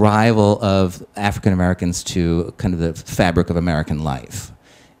the arrival of African Americans to kind of the fabric of American life.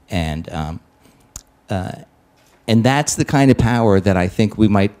 And that's the kind of power that I think we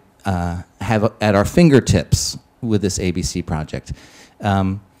might have at our fingertips with this ABC project.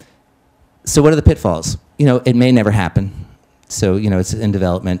 So what are the pitfalls? It may never happen. So, it's in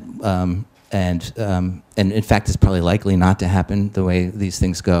development, and in fact, it's probably likely not to happen the way these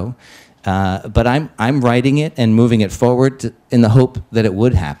things go. But I'm writing it and moving it forward in the hope that it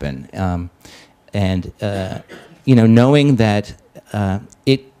would happen, knowing that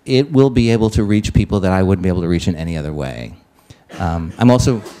it will be able to reach people that I wouldn't be able to reach in any other way. I'm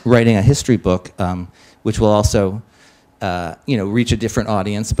also writing a history book, which will also, reach a different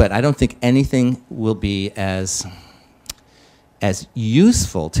audience. But I don't think anything will be as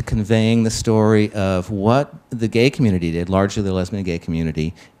useful to conveying the story of what the gay community did, largely the lesbian gay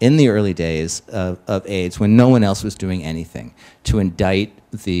community, in the early days of AIDS, when no one else was doing anything, to indict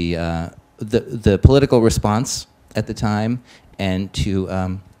the political response at the time, and to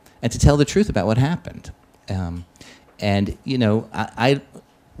tell the truth about what happened.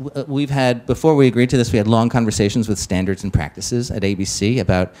 We've had, before we agreed to this, we had long conversations with Standards and Practices at ABC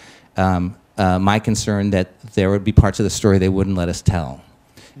about my concern that there would be parts of the story they wouldn't let us tell.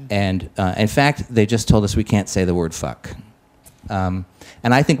 And in fact, they just told us we can't say the word fuck. And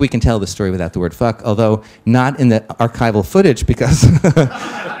I think we can tell the story without the word fuck, although not in the archival footage, because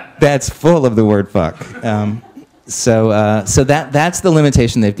that's full of the word fuck. So that's the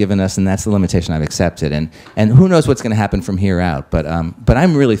limitation they've given us, and that's the limitation I've accepted. And who knows what's going to happen from here out? But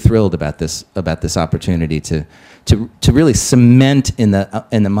I'm really thrilled about this opportunity to really cement in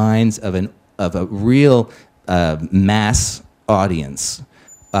the minds of a real mass audience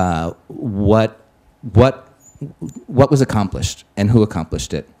what was accomplished and who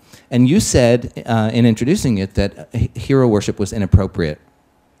accomplished it. And you said in introducing it that hero worship was inappropriate.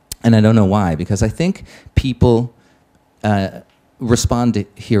 And I don't know why, because I think people respond to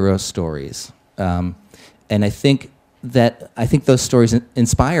hero stories, and I think those stories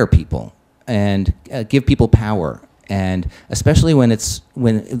inspire people and give people power, and especially when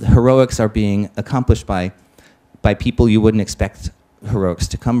heroics are being accomplished by people you wouldn't expect heroics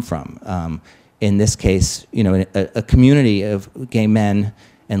to come from. In this case, a community of gay men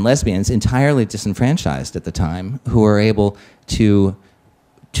and lesbians entirely disenfranchised at the time, who are able to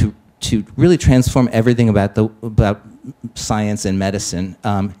really transform everything about science and medicine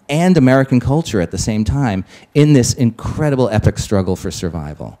and American culture at the same time in this incredible epic struggle for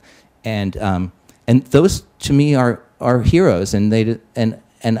survival. And those to me are heroes, and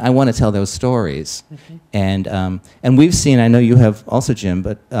I want to tell those stories. Mm-hmm. And we've seen, I know you have also, Jim,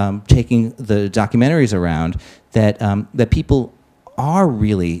 but taking the documentaries around, that people are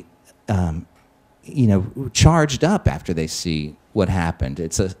really charged up after they see what happened.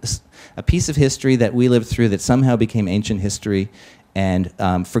 It's a piece of history that we lived through that somehow became ancient history and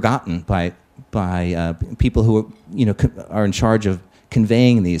forgotten by people who are in charge of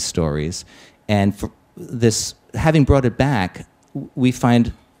conveying these stories. And for this, having brought it back, we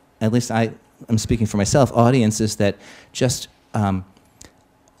find, at least I'm speaking for myself, audiences that just kind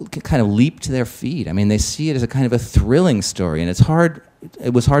of leap to their feet. I mean, they see it as a kind of a thrilling story, and it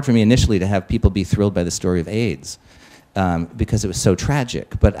was hard for me initially to have people be thrilled by the story of AIDS. Because it was so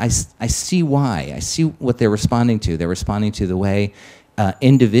tragic. But I see why. I see what they're responding to. They're responding to the way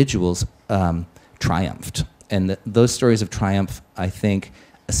individuals triumphed. And those stories of triumph, I think,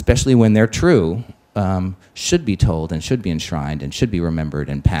 especially when they're true, should be told and should be enshrined and should be remembered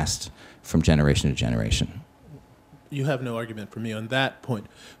and passed from generation to generation. You have no argument for me on that point.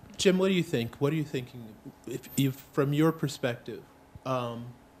 Jim, what do you think? What are you thinking, from your perspective? What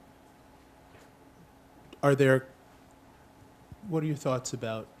are your thoughts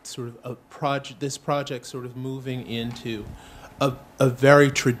about sort of this project sort of moving into a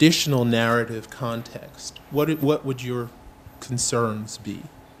very traditional narrative context? What would your concerns be?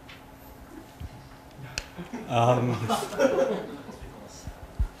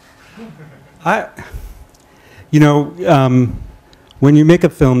 When you make a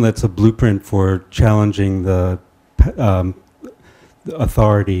film that's a blueprint for challenging the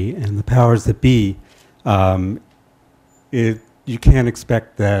authority and the powers that be, you can't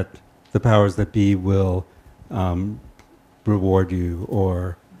expect that the powers that be will reward you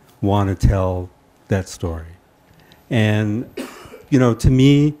or want to tell that story. And, to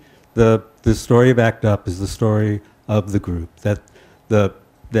me, the the story of ACT UP is the story of the group. That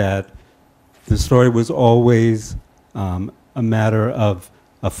the story was always a matter of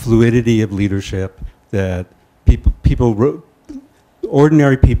a fluidity of leadership, that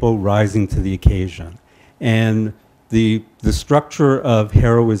ordinary people rising to the occasion. And the structure of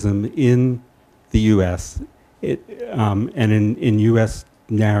heroism in the U.S. And in U.S.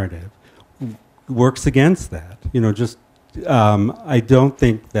 narrative works against that. I don't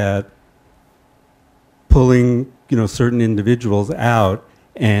think that pulling certain individuals out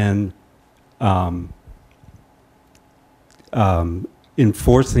and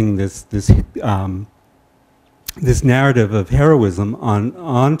enforcing this narrative of heroism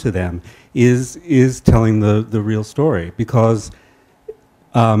onto them is telling the real story, because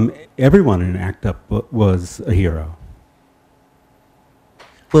everyone in ACT UP was a hero.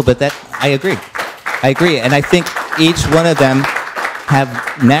 Well, but I agree. And I think each one of them have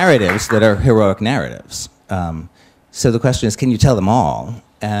narratives that are heroic narratives. So the question is, can you tell them all?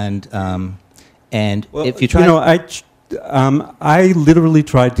 And well, if you try, I literally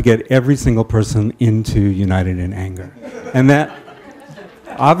tried to get every single person into United in Anger, and that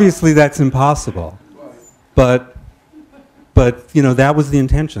obviously that's impossible. But that was the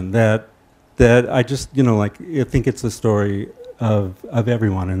intention. That I just I think it's a story of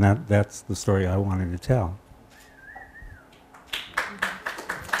everyone, and that's the story I wanted to tell.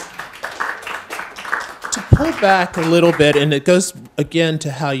 To pull back a little bit, and it goes again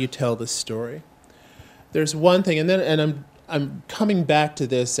to how you tell the story. There's one thing, and I'm coming back to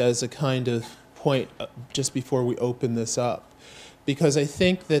this as a kind of point just before we open this up, because I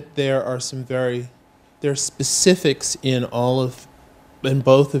think that there are specifics in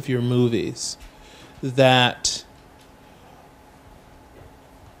both of your movies that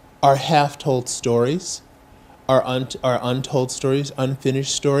are half-told stories, are untold stories,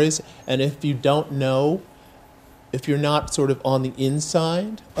 unfinished stories, and if you don't know, if you're not sort of on the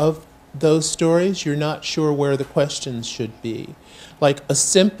inside of those stories, you're not sure where the questions should be. Like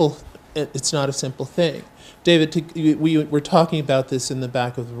it's not a simple thing. David, we were talking about this in the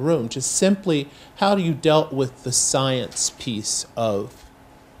back of the room, just simply how you dealt with the science piece of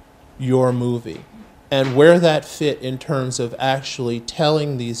your movie and where that fit in terms of actually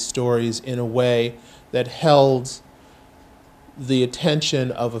telling these stories in a way that held the attention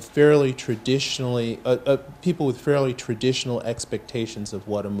of a fairly traditionally, people with fairly traditional expectations of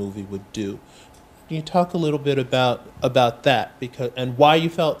what a movie would do. Can you talk a little bit about that, and why you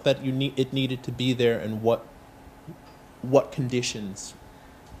felt that it needed to be there, and what conditions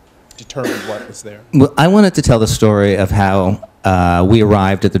determined what was there? Well, I wanted to tell the story of how we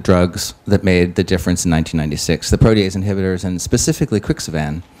arrived at the drugs that made the difference in 1996, the protease inhibitors, and specifically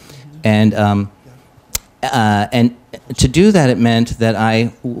Quixavan. Mm-hmm. And to do that, it meant that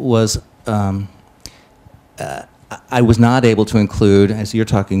I was not able to include, as you're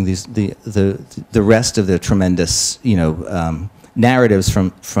talking, the rest of the tremendous narratives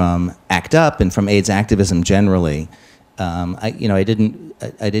from ACT UP and from AIDS activism generally. I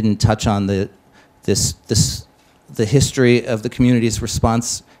didn't touch on the history of the community's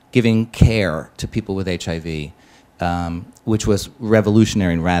response giving care to people with HIV. Which was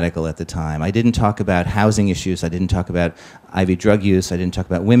revolutionary and radical at the time. I didn't talk about housing issues. I didn't talk about IV drug use. I didn't talk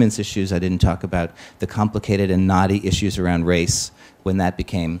about women's issues. I didn't talk about the complicated and knotty issues around race when that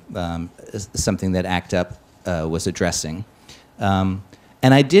became something that ACT UP was addressing. And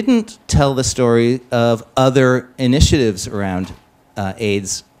I didn't tell the story of other initiatives around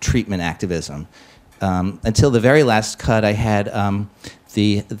AIDS treatment activism. Until the very last cut, I had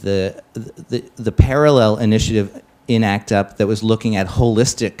the parallel initiative in ACT UP that was looking at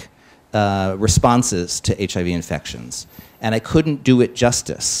holistic responses to HIV infections, and I couldn't do it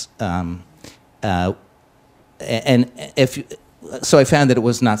justice. So I found that it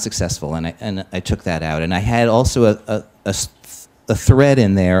was not successful, and I took that out. And I had also a thread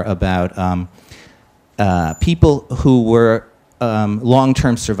in there about people who were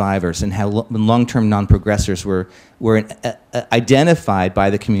long-term survivors, and how long-term non-progressors were identified by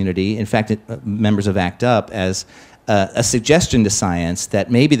the community, in fact, members of ACT UP, as a suggestion to science that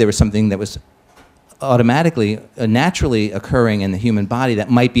maybe there was something that was automatically, naturally occurring in the human body that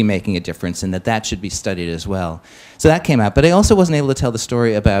might be making a difference, and that should be studied as well. So that came out, but I also wasn't able to tell the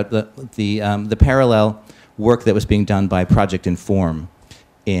story about the parallel work that was being done by Project Inform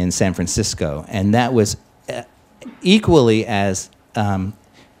in San Francisco, and that was equally as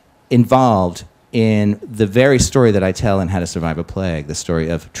involved in the very story that I tell in How to Survive a Plague, the story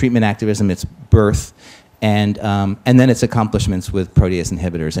of treatment activism, its birth, and then its accomplishments with protease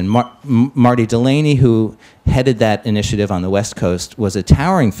inhibitors. And Marty Delaney, who headed that initiative on the West Coast, was a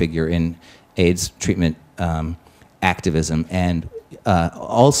towering figure in AIDS treatment activism, and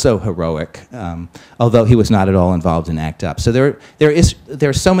also heroic, although he was not at all involved in ACT UP. So there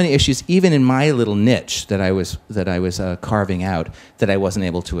are so many issues, even in my little niche that I was carving out, that I wasn't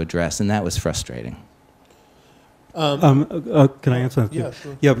able to address, and that was frustrating. Can I answer that? Yeah,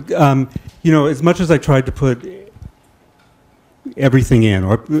 sure. Yeah, you know, as much as I tried to put everything in,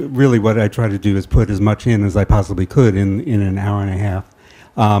 or really what I tried to do is put as much in as I possibly could in an hour and a half,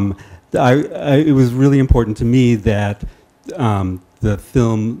 it was really important to me that the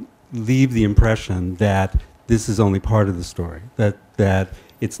film leave the impression that this is only part of the story, that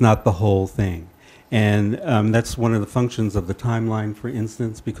it's not the whole thing. And that's one of the functions of the timeline, for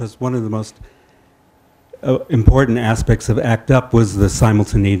instance, because one of the most important aspects of ACT UP was the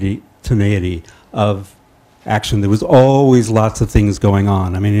simultaneity of action. There was always lots of things going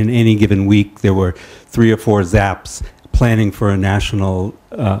on. I mean, in any given week, there were 3 or 4 zaps, planning for a national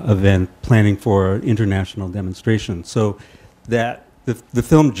event, planning for international demonstration. So that the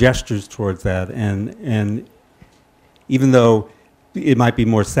film gestures towards that, and even though it might be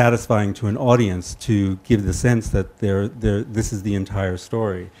more satisfying to an audience to give the sense that this is the entire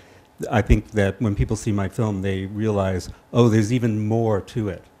story, I think that when people see my film, they realize, oh, there's even more to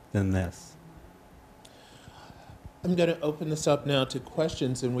it than this. I'm going to open this up now to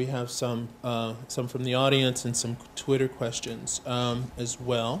questions, and we have some from the audience and some Twitter questions as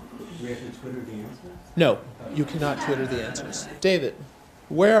well. Do we have to Twitter the answers? No, you cannot Twitter the answers. David,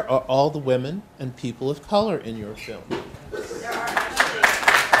 where are all the women and people of color in your film?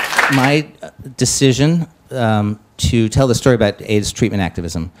 My decision to tell the story about AIDS treatment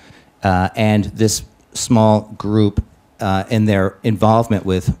activism and this small group in their involvement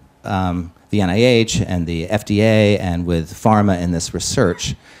with the NIH and the FDA and with pharma in this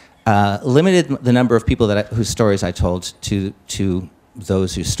research limited the number of people whose stories I told to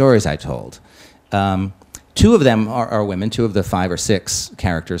those whose stories I told. 2 of them are women. 2 of the 5 or 6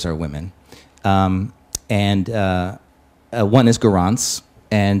 characters are women. And one is Garance.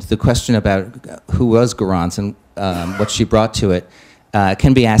 And the question about who was Garance and what she brought to it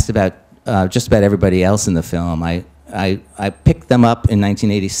can be asked about just about everybody else in the film. I picked them up in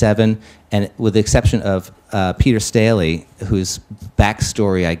 1987, and with the exception of Peter Staley, whose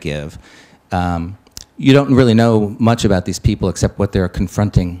backstory I give, you don't really know much about these people except what they're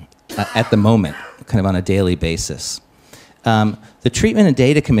confronting at the moment, kind of on a daily basis. The Treatment and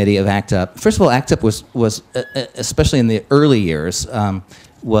Data Committee of ACT UP, first of all, ACT UP was especially in the early years,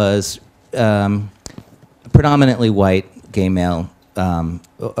 was predominantly white, gay male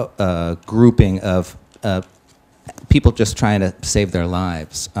grouping of people just trying to save their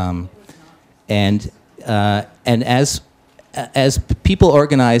lives. And as people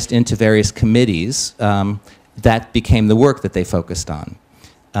organized into various committees, that became the work that they focused on.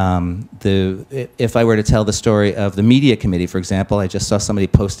 If I were to tell the story of the media committee, for example, I just saw somebody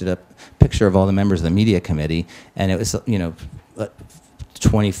posted a picture of all the members of the media committee, and it was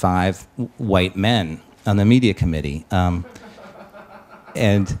 25 white men on the media committee.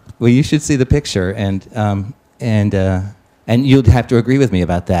 And well, you should see the picture, and you'd have to agree with me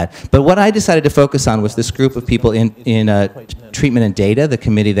about that. But what I decided to focus on was this group of people in treatment and data, the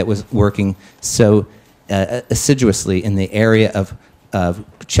committee that was working so assiduously in the area of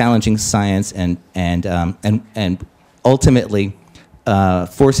challenging science and ultimately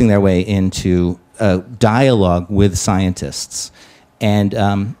forcing their way into dialogue with scientists. And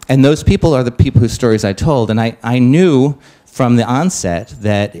those people are the people whose stories I told. And I knew from the onset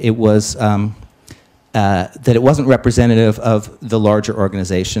that it was that it wasn't representative of the larger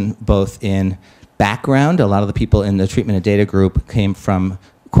organization, both in background. A lot of the people in the treatment and data group came from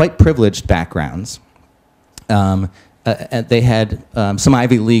quite privileged backgrounds. They had some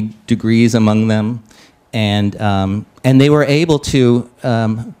Ivy League degrees among them, and they were able to,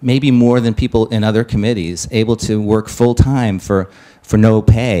 maybe more than people in other committees, able to work full time for no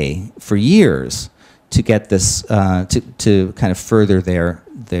pay for years to get this to kind of further their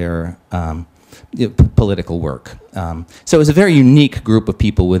political work. So it was a very unique group of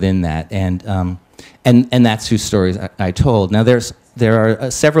people within that, and that's whose stories I told. Now there are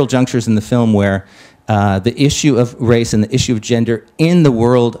several junctures in the film where the issue of race and the issue of gender in the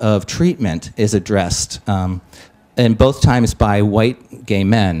world of treatment is addressed, and both times by white gay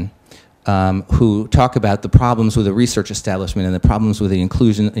men who talk about the problems with the research establishment and the problems with the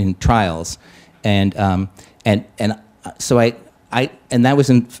inclusion in trials, and so and that was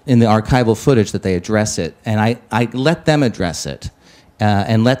in the archival footage that they address it, and I let them address it,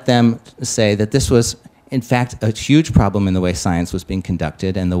 and let them say that this was in fact, a huge problem in the way science was being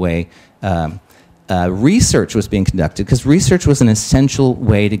conducted and the way research was being conducted, because research was an essential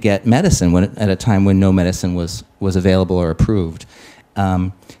way to get medicine at a time when no medicine was available or approved.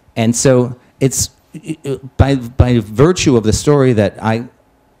 And so it's by virtue of the story that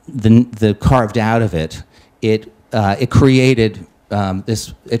the carved out of it, it created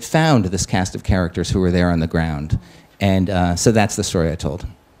it found this cast of characters who were there on the ground. And so that's the story I told.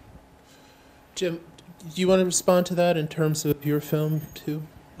 Jim, do you want to respond to that in terms of your film, too?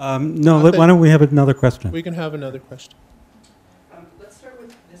 No, why don't we have another question? We can have another question. Let's start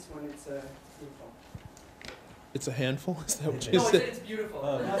with this one. It's beautiful. It's a handful? Is that what you said? It's beautiful.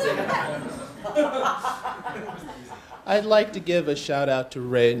 I'd like to give a shout out to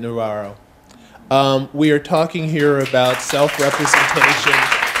Ray Navarro. We are talking here about self-representation,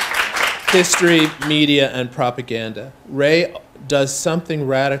 history, media, and propaganda. Ray does something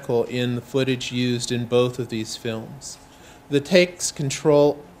radical in the footage used in both of these films. He takes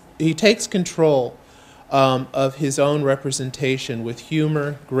control of his own representation with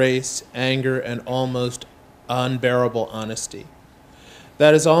humor, grace, anger, and almost unbearable honesty.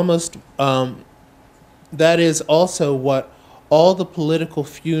 That is also what all the political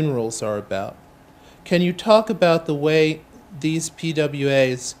funerals are about. Can you talk about the way these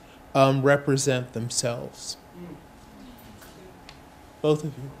PWAs represent themselves? Both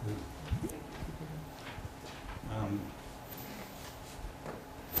of you.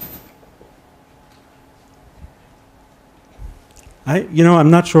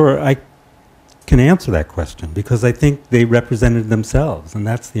 I'm not sure I can answer that question, because I think they represented themselves, and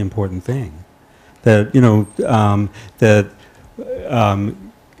that's the important thing. That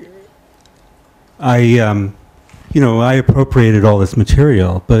I appropriated all this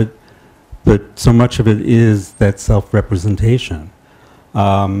material, but so much of it is that self-representation.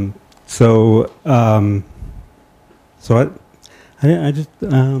 I'm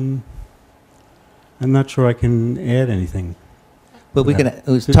not sure I can add anything. But we can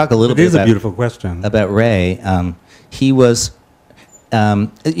talk a little bit about... It is a beautiful question. About Ray. He was...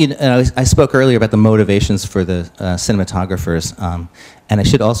 I spoke earlier about the motivations for the cinematographers, and I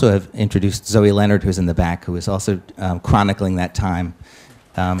should also have introduced Zoe Leonard, who's in the back, who is also chronicling that time.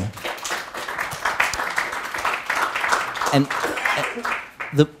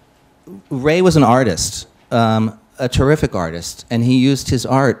 Ray was an artist, a terrific artist, and he used his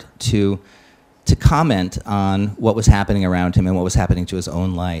art to comment on what was happening around him and what was happening to his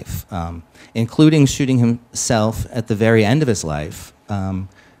own life, including shooting himself at the very end of his life in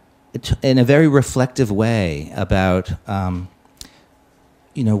a very reflective way about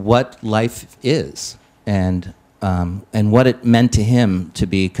what life is and what it meant to him to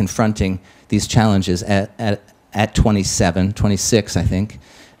be confronting these challenges at 27, 26, I think,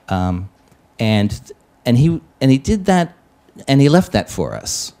 and he did that, and he left that for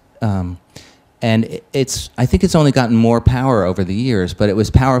us. And I think it's only gotten more power over the years, but it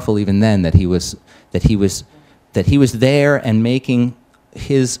was powerful even then that he was there and making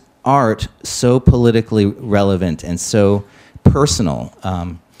his art so politically relevant and so personal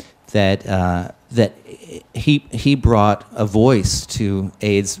that he brought a voice to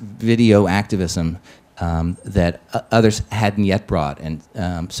AIDS video activism that others hadn't yet brought, and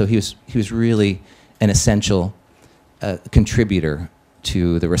so he was really an essential contributor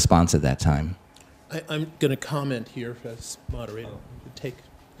to the response at that time. I'm going to comment here as moderator to take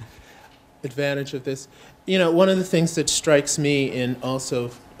advantage of this. One of the things that strikes me in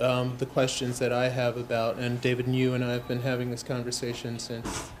also the questions that I have about, and David and you and I have been having this conversation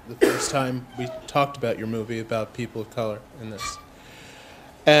since the first time we talked about your movie about people of color in this.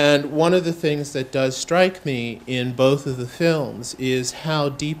 And one of the things that does strike me in both of the films is how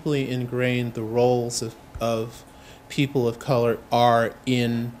deeply ingrained the roles of people of color are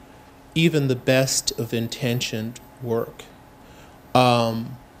in even the best of intentioned work. That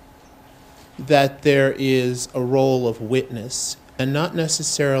there is a role of witness, and not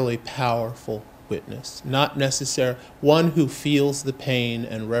necessarily powerful witness, not necessarily one who feels the pain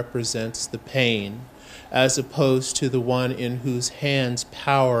and represents the pain, as opposed to the one in whose hands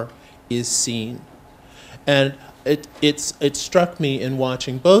power is seen. And it struck me in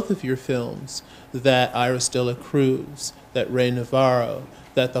watching both of your films that Iris de la Cruz, that Ray Navarro,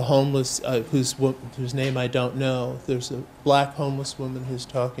 that the homeless, whose name I don't know, there's a black homeless woman who's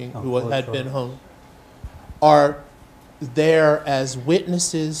talking, who had been homeless, are there as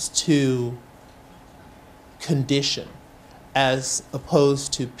witnesses to condition, as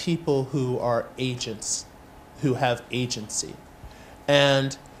opposed to people who are agents, who have agency.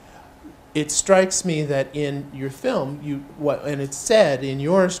 And it strikes me that in your film, and it's said in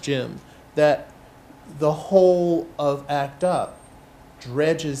yours, Jim, that the whole of ACT UP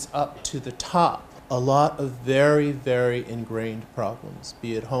dredges up to the top a lot of very, very ingrained problems,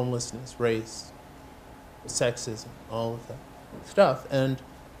 be it homelessness, race, sexism, all of that stuff. And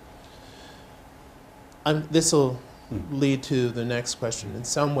this will lead to the next question in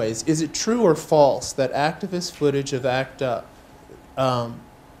some ways. Is it true or false that activist footage of ACT UP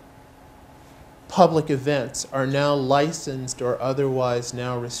public events are now licensed or otherwise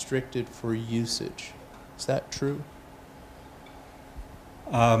now restricted for usage? Is that true?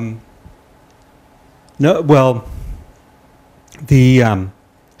 No, well,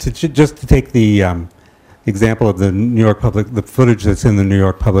 just to take the example of the New York the footage that's in the New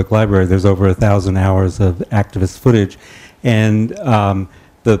York Public Library, there's over 1,000 hours of activist footage, and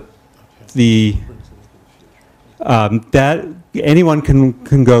that anyone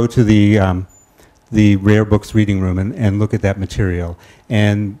can go to the Rare Books reading room and look at that material,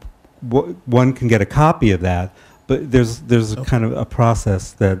 and one can get a copy of that. But there's a kind of a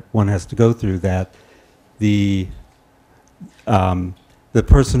process that one has to go through, that the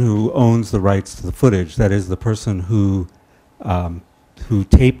person who owns the rights to the footage, that is the person who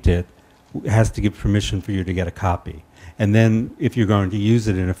taped it, has to give permission for you to get a copy. And then if you're going to use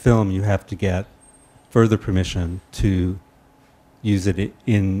it in a film, you have to get further permission to use it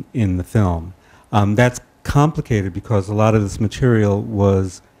in the film. That's complicated because a lot of this material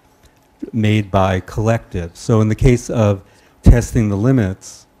was made by collectives. So in the case of Testing the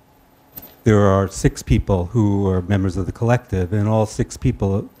Limits, there are 6 people who are members of the collective, and all 6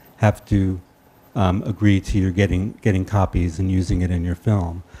 people have to agree to your getting copies and using it in your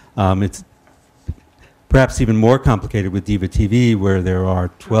film. It's perhaps even more complicated with Diva TV, where there are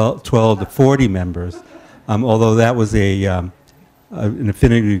 12 to 40 members, although that was an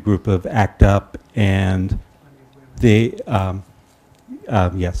affinity group of ACT UP, and they,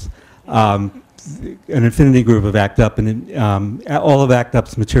 yes. An affinity group of ACT UP, and all of ACT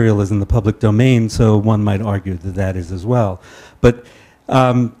UP's material is in the public domain, so one might argue that that is as well. But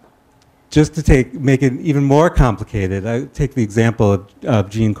just to make it even more complicated, I take the example of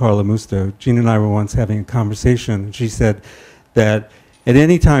Jean Carla Musto. Jean and I were once having a conversation, and she said that at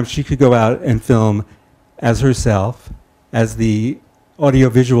any time she could go out and film as herself, as the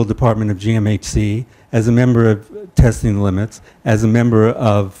audiovisual department of GMHC, as a member of Testing the Limits, as a member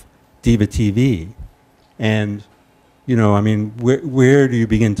of Diva TV. And, you know, I mean, where do you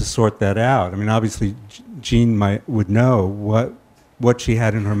begin to sort that out? I mean, obviously, Jean would know what she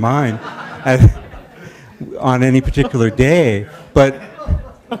had in her mind on any particular day, but,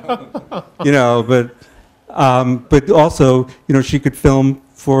 you know, but also, you know, she could film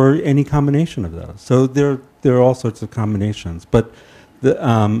for any combination of those. So there are all sorts of combinations. But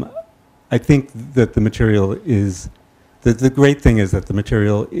I think that the material is, the great thing is that the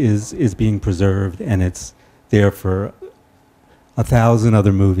material is being preserved, and it's there for 1,000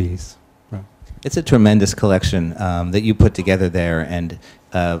 other movies. Right. It's a tremendous collection that you put together there, and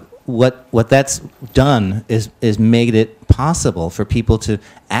what that's done is made it possible for people to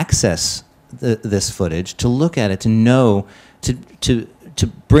access this footage, to look at it, to know, to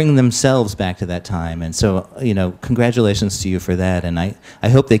bring themselves back to that time. And so, you know, congratulations to you for that. And I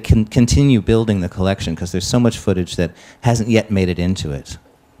hope they can continue building the collection, because there's so much footage that hasn't yet made it into it.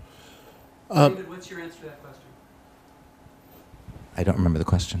 David, what's your answer to that question? I don't remember the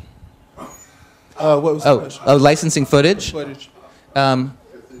question. What was the question? Oh, licensing footage? What's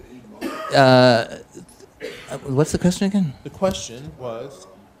the question again? The question was,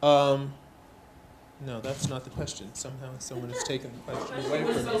 no, that's not the question. Somehow someone has taken the question away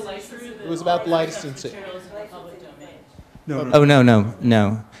from me. It was about licensing. No, Oh,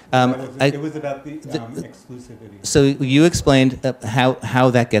 no. it was about the exclusivity. So you explained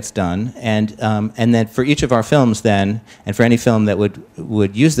how that gets done, and then for each of our films then, and for any film that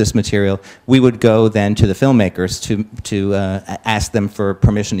would use this material, we would go then to the filmmakers to ask them for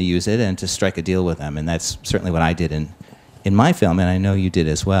permission to use it and to strike a deal with them. And that's certainly what I did in my film, and I know you did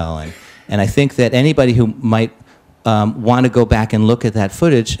as well. And I think that anybody who might want to go back and look at that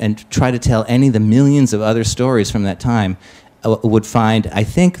footage and try to tell any of the millions of other stories from that time would find, I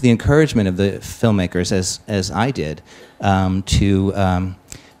think, the encouragement of the filmmakers, as I did, to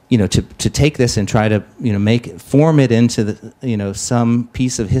take this and try to form it into some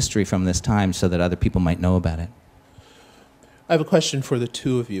piece of history from this time, so that other people might know about it. I have a question for the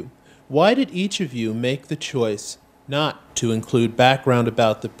two of you. Why did each of you make the choice not to include background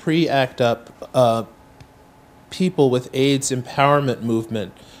about the pre-ACT UP people with AIDS empowerment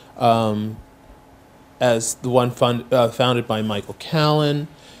movement as the one founded by Michael Kellen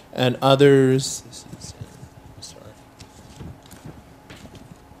and others?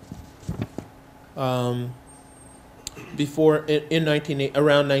 before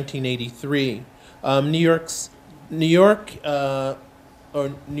around 1983. New York or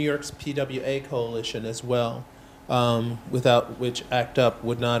New York's PWA coalition as well, without which ACT UP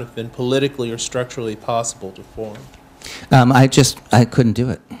would not have been politically or structurally possible to form. I couldn't do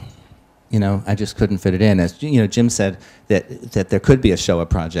it. You know, I just couldn't fit it in. As you know, Jim said that there could be a Shoah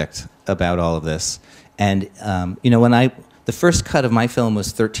project about all of this, and you know, the first cut of my film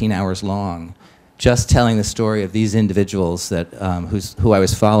was 13 hours long, just telling the story of these individuals that who I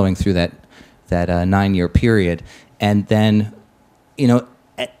was following through that 9-year period, and then, you know,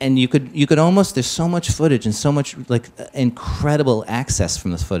 and you could almost, there's so much footage and so much like incredible access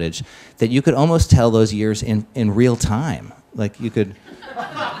from this footage that you could almost tell those years in real time. Like you could.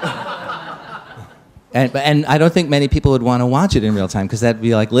 And I don't think many people would want to watch it in real time because that'd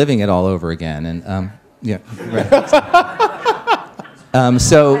be like living it all over again. And yeah, right.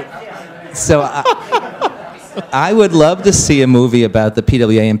 So I would love to see a movie about the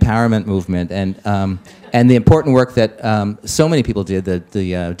PWA empowerment movement and the important work that so many people did.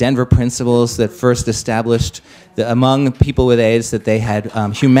 The Denver principles that first established among people with AIDS that they had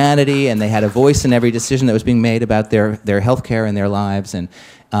humanity and they had a voice in every decision that was being made about their health care and their lives. And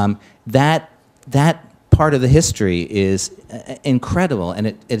that part of the history is incredible,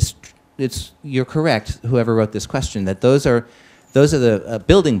 and it's you're correct, whoever wrote this question, that those are the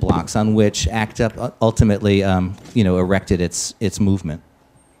building blocks on which ACT UP ultimately you know, erected its movement.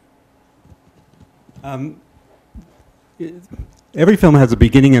 Every film has a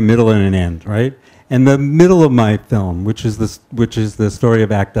beginning, a middle, and an end, right? And the middle of my film, which is the story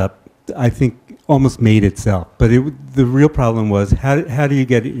of ACT UP, I think almost made itself. But the real problem was how do you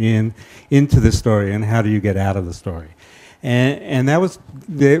get into the story, and how do you get out of the story? And that was,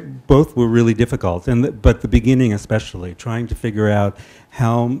 both were really difficult, but the beginning especially, trying to figure out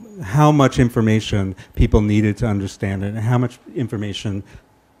how much information people needed to understand it, and how much information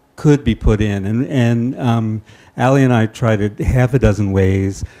could be put in. And Ali and I tried it half a dozen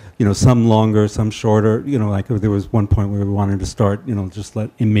ways, you know, some longer, some shorter, you know, like there was one point where we wanted to start, you know, just let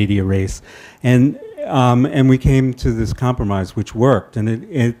in media race. And we came to this compromise which worked, and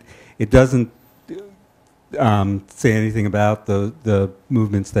it doesn't say anything about the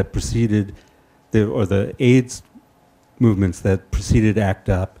movements that preceded or the AIDS movements that preceded ACT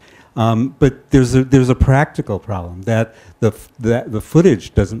UP. But there's a practical problem that the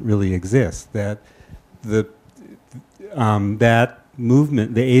footage doesn't really exist. That that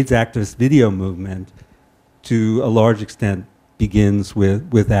movement, the AIDS activist video movement, to a large extent begins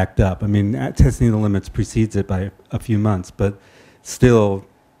with ACT UP. I mean, Testing the Limits precedes it by a few months, but still,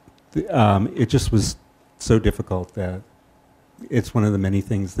 it just was so difficult that it's one of the many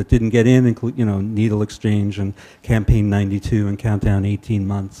things that didn't get in, you know, Needle Exchange and Campaign 92 and Countdown 18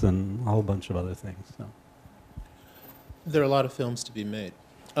 Months and a whole bunch of other things. So. There are a lot of films to be made.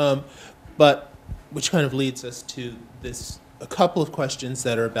 But which kind of leads us to a couple of questions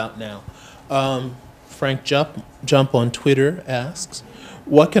that are about now. Frank Jump on Twitter asks,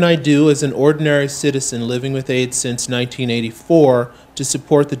 what can I do as an ordinary citizen living with AIDS since 1984 to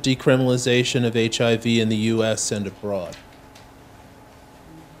support the decriminalization of HIV in the U.S. and abroad?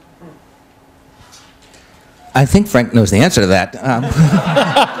 I think Frank knows the answer to that,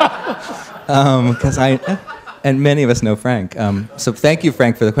 because and many of us know Frank. So thank you,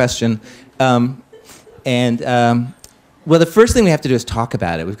 Frank, for the question. Well, the first thing we have to do is talk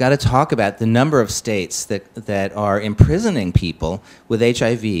about it. We've got to talk about the number of states that are imprisoning people with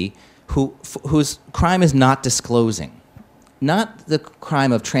HIV whose crime is not disclosing. Not the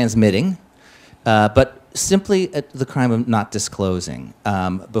crime of transmitting, but simply the crime of not disclosing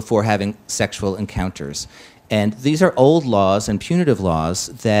before having sexual encounters. And these are old laws and punitive laws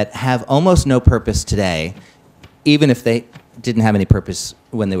that have almost no purpose today, even if they didn't have any purpose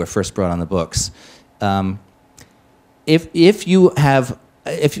when they were first brought on the books. If your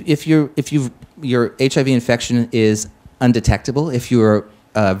HIV infection is undetectable, if you're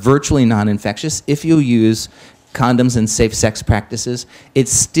virtually non-infectious, if you use condoms and safe sex practices,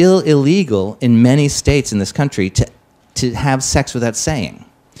 it's still illegal in many states in this country to have sex without saying.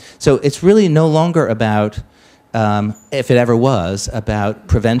 So it's really no longer about, if it ever was, about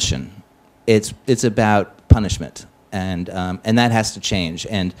prevention. It's about punishment. And that has to change.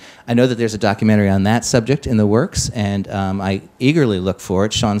 And I know that there's a documentary on that subject in the works, and I eagerly look for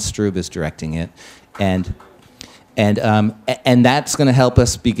it. Sean Strube is directing it. And that's going to help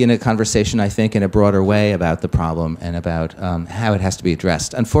us begin a conversation, I think, in a broader way about the problem and about how it has to be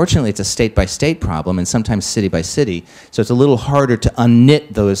addressed. Unfortunately, it's a state-by-state problem and sometimes city-by-city, so it's a little harder to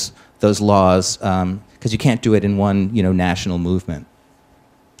unknit those laws because you can't do it in one national movement.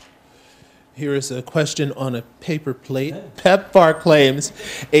 Here is a question on a paper plate. PEPFAR claims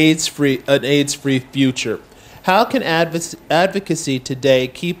an AIDS-free future. How can advocacy today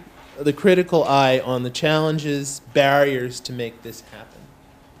keep the critical eye on the challenges, barriers to make this happen?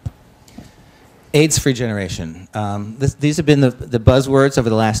 AIDS-free generation. These have been the buzzwords over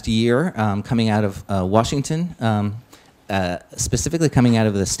the last year coming out of Washington, specifically coming out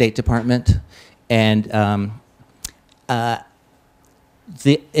of the State Department. And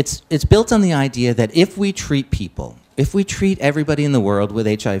it's built on the idea that if we treat people, if we treat everybody in the world with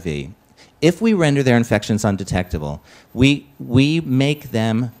HIV, if we render their infections undetectable, we make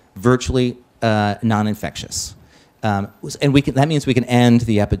them virtually non-infectious. And that means we can end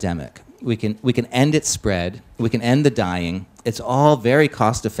the epidemic. We can end its spread. We can end the dying. It's all very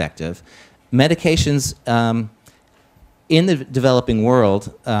cost-effective. Medications in the developing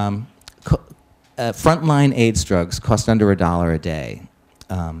world, frontline AIDS drugs cost under $1 a day.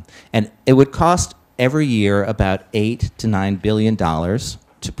 And it would cost every year about $8 to $9 billion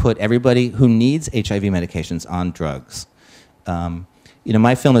to put everybody who needs HIV medications on drugs. You know,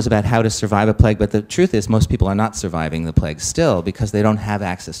 my film is about how to survive a plague, but the truth is most people are not surviving the plague still because they don't have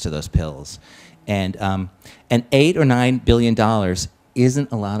access to those pills. And $8 or $9 billion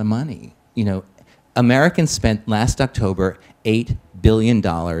isn't a lot of money. You know, Americans spent last October $8 billion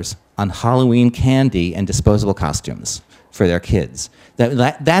on Halloween candy and disposable costumes for their kids.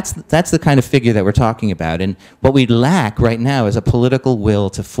 That's the kind of figure that we're talking about. And what we lack right now is a political will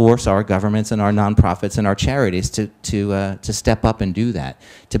to force our governments and our nonprofits and our charities to step up and do that,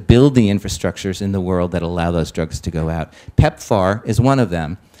 to build the infrastructures in the world that allow those drugs to go out. PEPFAR is one of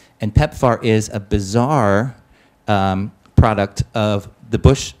them. And PEPFAR is a bizarre product of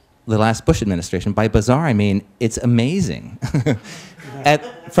the last Bush administration. By bizarre, I mean it's amazing.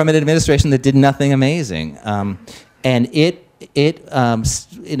 From an administration that did nothing amazing. And it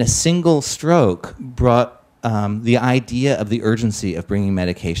in a single stroke, brought the idea of the urgency of bringing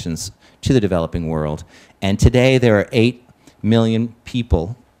medications to the developing world. And today there are 8 million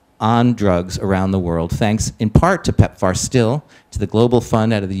people on drugs around the world, thanks in part to PEPFAR still, to the Global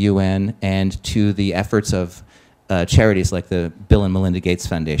Fund out of the UN, and to the efforts of charities like the Bill and Melinda Gates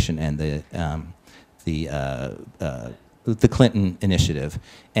Foundation and the Clinton Initiative.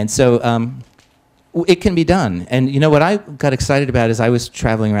 And so it can be done. And you know what I got excited about as I was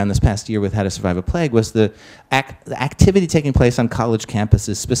traveling around this past year with How to Survive a Plague was the activity taking place on college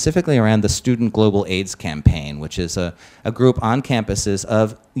campuses, specifically around the Student Global AIDS Campaign, which is a group on campuses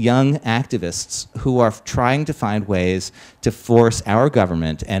of young activists who are trying to find ways to force our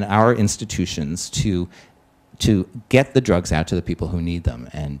government and our institutions to get the drugs out to the people who need them.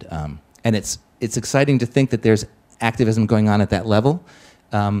 And it's exciting to think that there's activism going on at that level.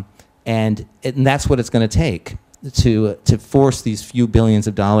 And that's what it's going to take to force these few billions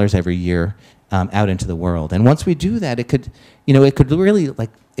of dollars every year out into the world. And once we do that, it could really,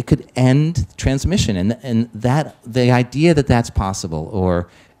 it could end transmission. And that the idea that that's possible or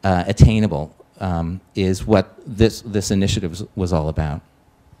attainable is what this initiative was all about.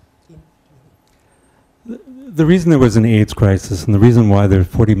 The reason there was an AIDS crisis and the reason why there are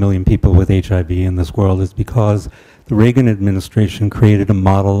 40 million people with HIV in this world is because the Reagan administration created a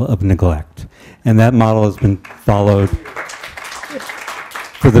model of neglect. And that model has been followed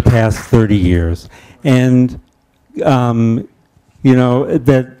for the past 30 years. And, you know,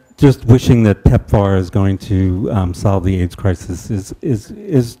 that just wishing that PEPFAR is going to solve the AIDS crisis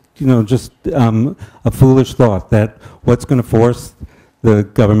is you know, just a foolish thought that what's going to force the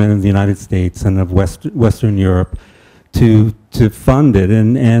government of the United States and of Western Europe to fund it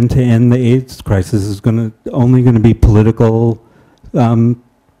and to end the AIDS crisis is only going to be political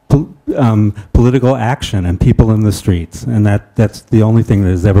political action and people in the streets, and that's the only thing that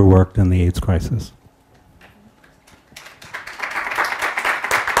has ever worked in the AIDS crisis.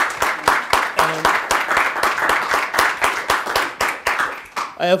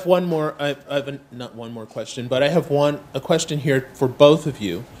 I have one more. Not one more question, but I have a question here for both of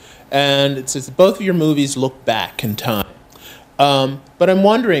you, and it says both of your movies look back in time. But I'm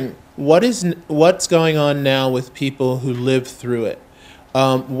wondering what's going on now with people who lived through it.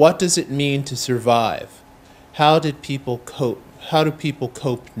 What does it mean to survive? How did people cope? How do people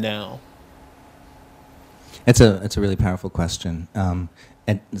cope now? It's a really powerful question,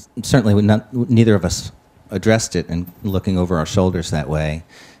 and certainly neither of us addressed it and looking over our shoulders that way.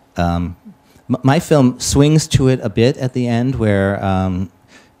 My film swings to it a bit at the end where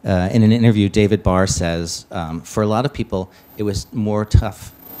in an interview David Barr says for a lot of people it was more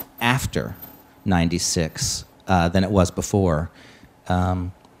tough after '96 than it was before.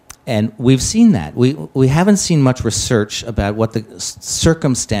 And we've seen that. We haven't seen much research about what the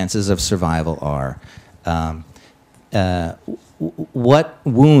circumstances of survival are. What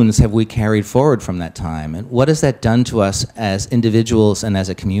wounds have we carried forward from that time? And what has that done to us as individuals and as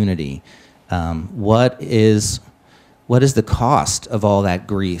a community? What is the cost of all that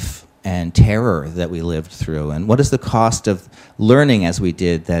grief and terror that we lived through? And what is the cost of learning as we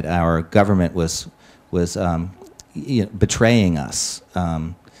did that our government was betraying us?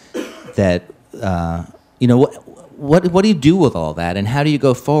 What do you do with all that, and how do you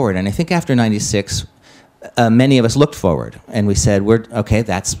go forward? And I think after '96, many of us looked forward, and we said, okay,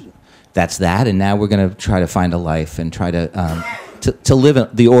 that's that, and now we're going to try to find a life and try to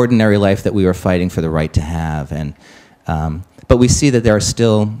live the ordinary life that we were fighting for the right to have. And but we see that there are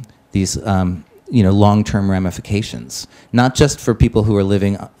still these long-term ramifications, not just for people who are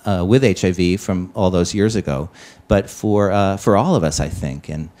living with HIV from all those years ago, but for all of us, I think.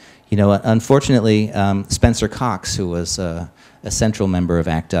 And unfortunately, Spencer Cox, who was a central member of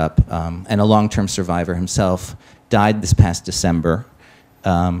ACT UP and a long-term survivor himself, died this past December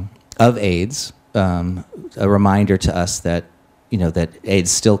of AIDS. A reminder to us that that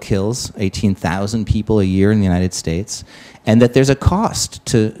AIDS still kills 18,000 people a year in the United States, and that there's a cost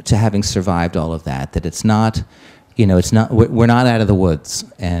to having survived all of that. That it's not, we're not out of the woods.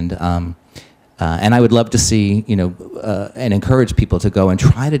 And I would love to see, and encourage people to go and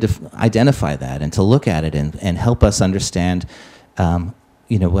try to identify that and to look at it and help us understand,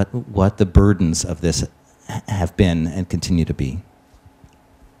 what the burdens of this have been and continue to be.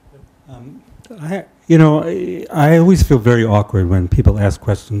 I always feel very awkward when people ask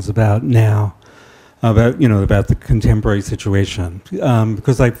questions about now, about the contemporary situation,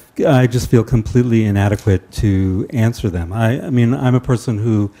 because I just feel completely inadequate to answer them. I mean, I'm a person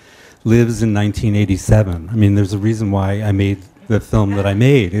who lives in 1987. I mean, there's a reason why I made the film that I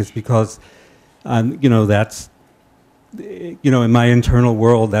made, is because, that's, in my internal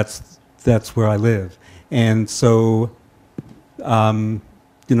world, that's where I live. And so, I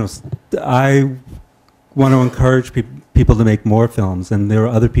want to encourage people to make more films, and there are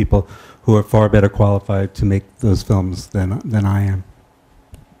other people who are far better qualified to make those films than I am.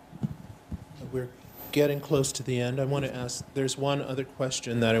 We're getting close to the end. I want to ask, there's one other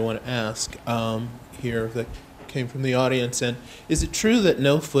question that I want to ask here that came from the audience, and is it true that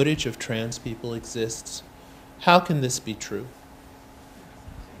no footage of trans people exists? How can this be true?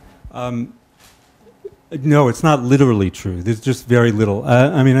 No, it's not literally true. There's just very little.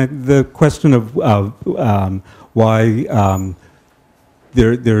 The question of why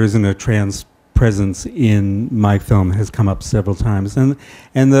there isn't a trans presence in my film has come up several times, and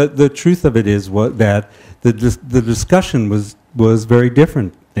the truth of it is that the discussion was very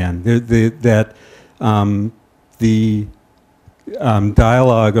different then. The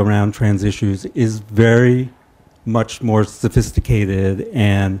dialogue around trans issues is very much more sophisticated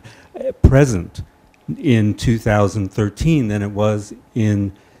and present in 2013 than it was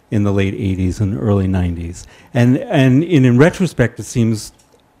in the late 80s and early 90s. And in retrospect, it seems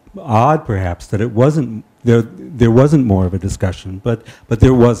odd perhaps that it wasn't there wasn't more of a discussion, but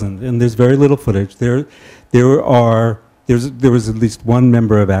there wasn't, and there's very little footage. There was at least one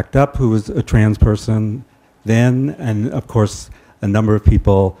member of ACT UP who was a trans person then, and of course a number of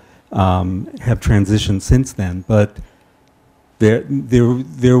people have transitioned since then, but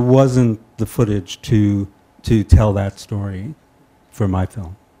there wasn't the footage to tell that story for my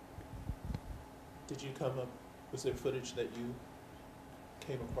film. Did you come up, was there footage that you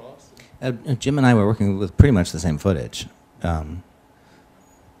came across? Jim and I were working with pretty much the same footage.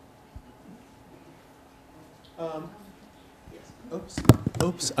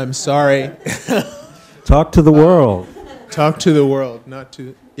 Oops, I'm sorry. Talk to the world. Talk to the world, not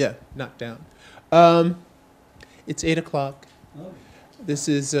down. It's 8 o'clock. This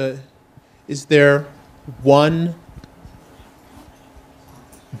is there one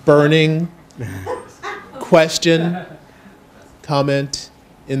burning question, comment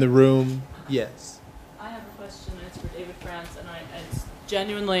in the room? Yes. I have a question, and it's for David France, and it's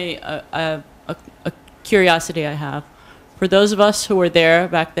genuinely a curiosity I have. For those of us who were there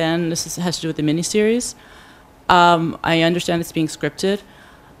back then, has to do with the miniseries. I understand it's being scripted.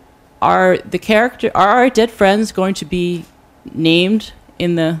 Are our dead friends going to be named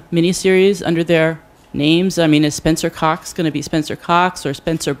in the miniseries under their names? I mean, is Spencer Cox going to be Spencer Cox or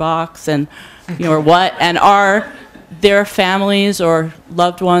Spencer Box, and or what? And are their families or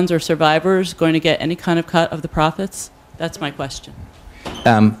loved ones or survivors going to get any kind of cut of the profits? That's my question.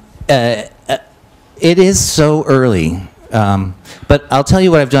 It is so early, but I'll tell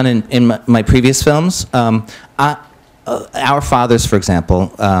you what I've done in my previous films. Our Fathers, for example,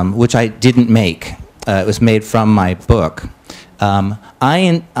 which I didn't make, it was made from my book.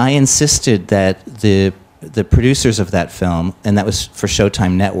 I insisted that the producers of that film, and that was for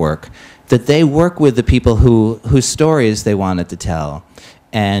Showtime Network, that they work with the people whose stories they wanted to tell,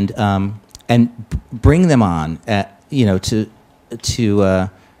 and bring them on, to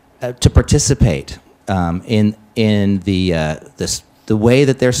participate in the way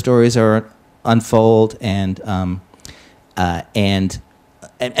that their stories are unfold, and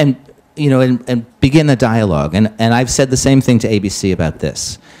begin a dialogue. And I've said the same thing to ABC about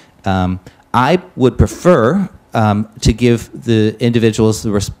this. I would prefer to give the individuals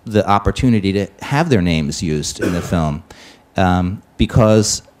the opportunity to have their names used in the film,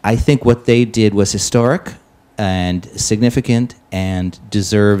 because I think what they did was historic and significant and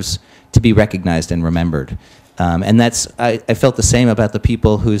deserves to be recognized and remembered. And that's, I felt the same about the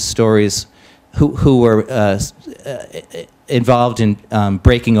people whose stories, who were involved in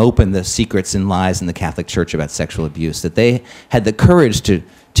breaking open the secrets and lies in the Catholic Church about sexual abuse, that they had the courage to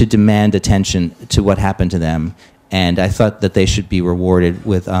demand attention to what happened to them, and I thought that they should be rewarded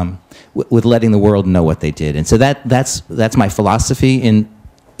with letting the world know what they did. And so that's my philosophy in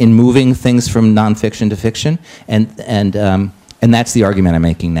moving things from nonfiction to fiction, and that's the argument I'm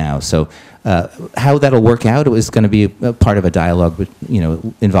making now. So how that'll work out is going to be a part of a dialogue,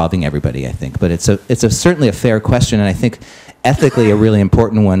 involving everybody, I think. But it's certainly a fair question, and I think ethically a really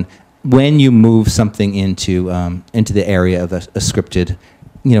important one when you move something into the area of a scripted,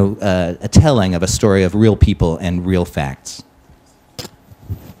 a telling of a story of real people and real facts.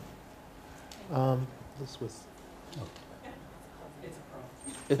 This was.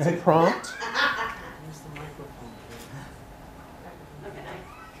 It's a prompt.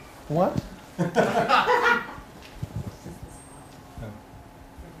 What?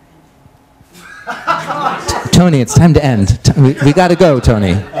 Tony, it's time to end. We got to go,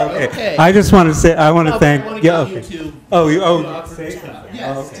 Tony. Okay. I just want to say, I want to thank. Yeah. Okay. Say something.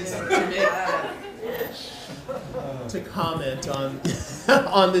 Yes. To comment on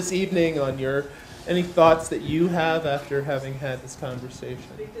on this evening, on any thoughts that you have after having had this conversation.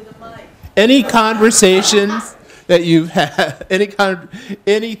 Any conversations that you've had,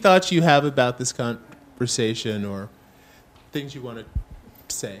 any thoughts you have about this conversation, or things you want to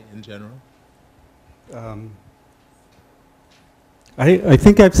say in general? I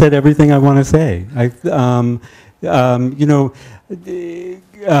think I've said everything I want to say.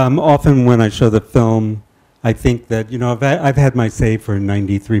 Often when I show the film, I think that I've had my say for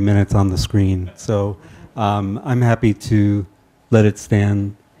 93 minutes on the screen, so I'm happy to let it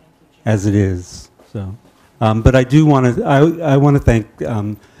stand as it is. So, but I do want to I want to thank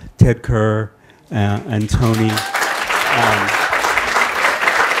Ted Kerr and Tony.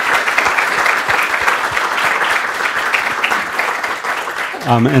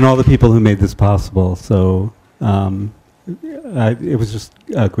 And all the people who made this possible. So it was just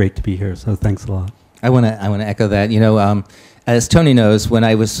great to be here. So thanks a lot. I want to echo that. As Tony knows, when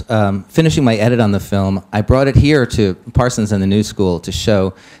I was finishing my edit on the film, I brought it here to Parsons and the New School to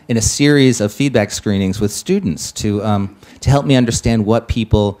show in a series of feedback screenings with students to help me understand what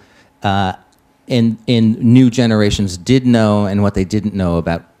people in new generations did know and what they didn't know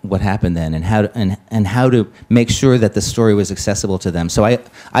about what happened then, and how to make sure that the story was accessible to them. So I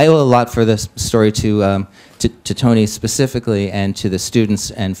owe a lot for this story to Tony specifically, and to the students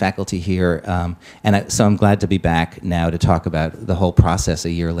and faculty here. So I'm glad to be back now to talk about the whole process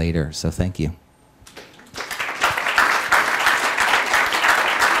a year later. So thank you.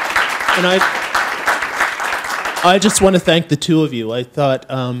 And I just want to thank the two of you. I thought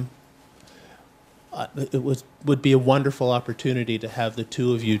it would be a wonderful opportunity to have the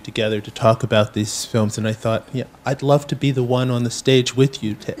two of you together to talk about these films, and I thought, yeah, I'd love to be the one on the stage with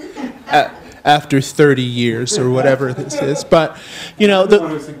you after 30 years or whatever this is. But one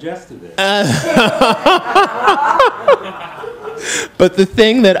who suggested it. But the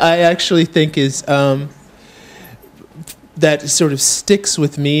thing that I actually think is that sort of sticks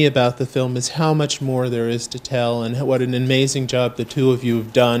with me about the film is how much more there is to tell, and what an amazing job the two of you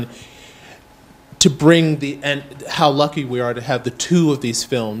have done to bring and how lucky we are to have the two of these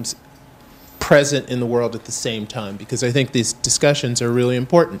films present in the world at the same time, because I think these discussions are really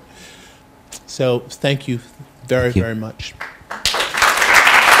important. So thank you very much.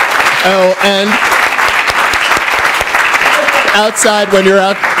 Oh, and outside, when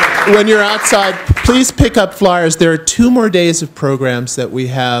you're outside, please pick up flyers. There are 2 more days of programs that we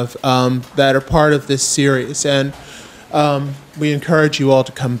have that are part of this series, and we encourage you all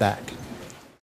to come back.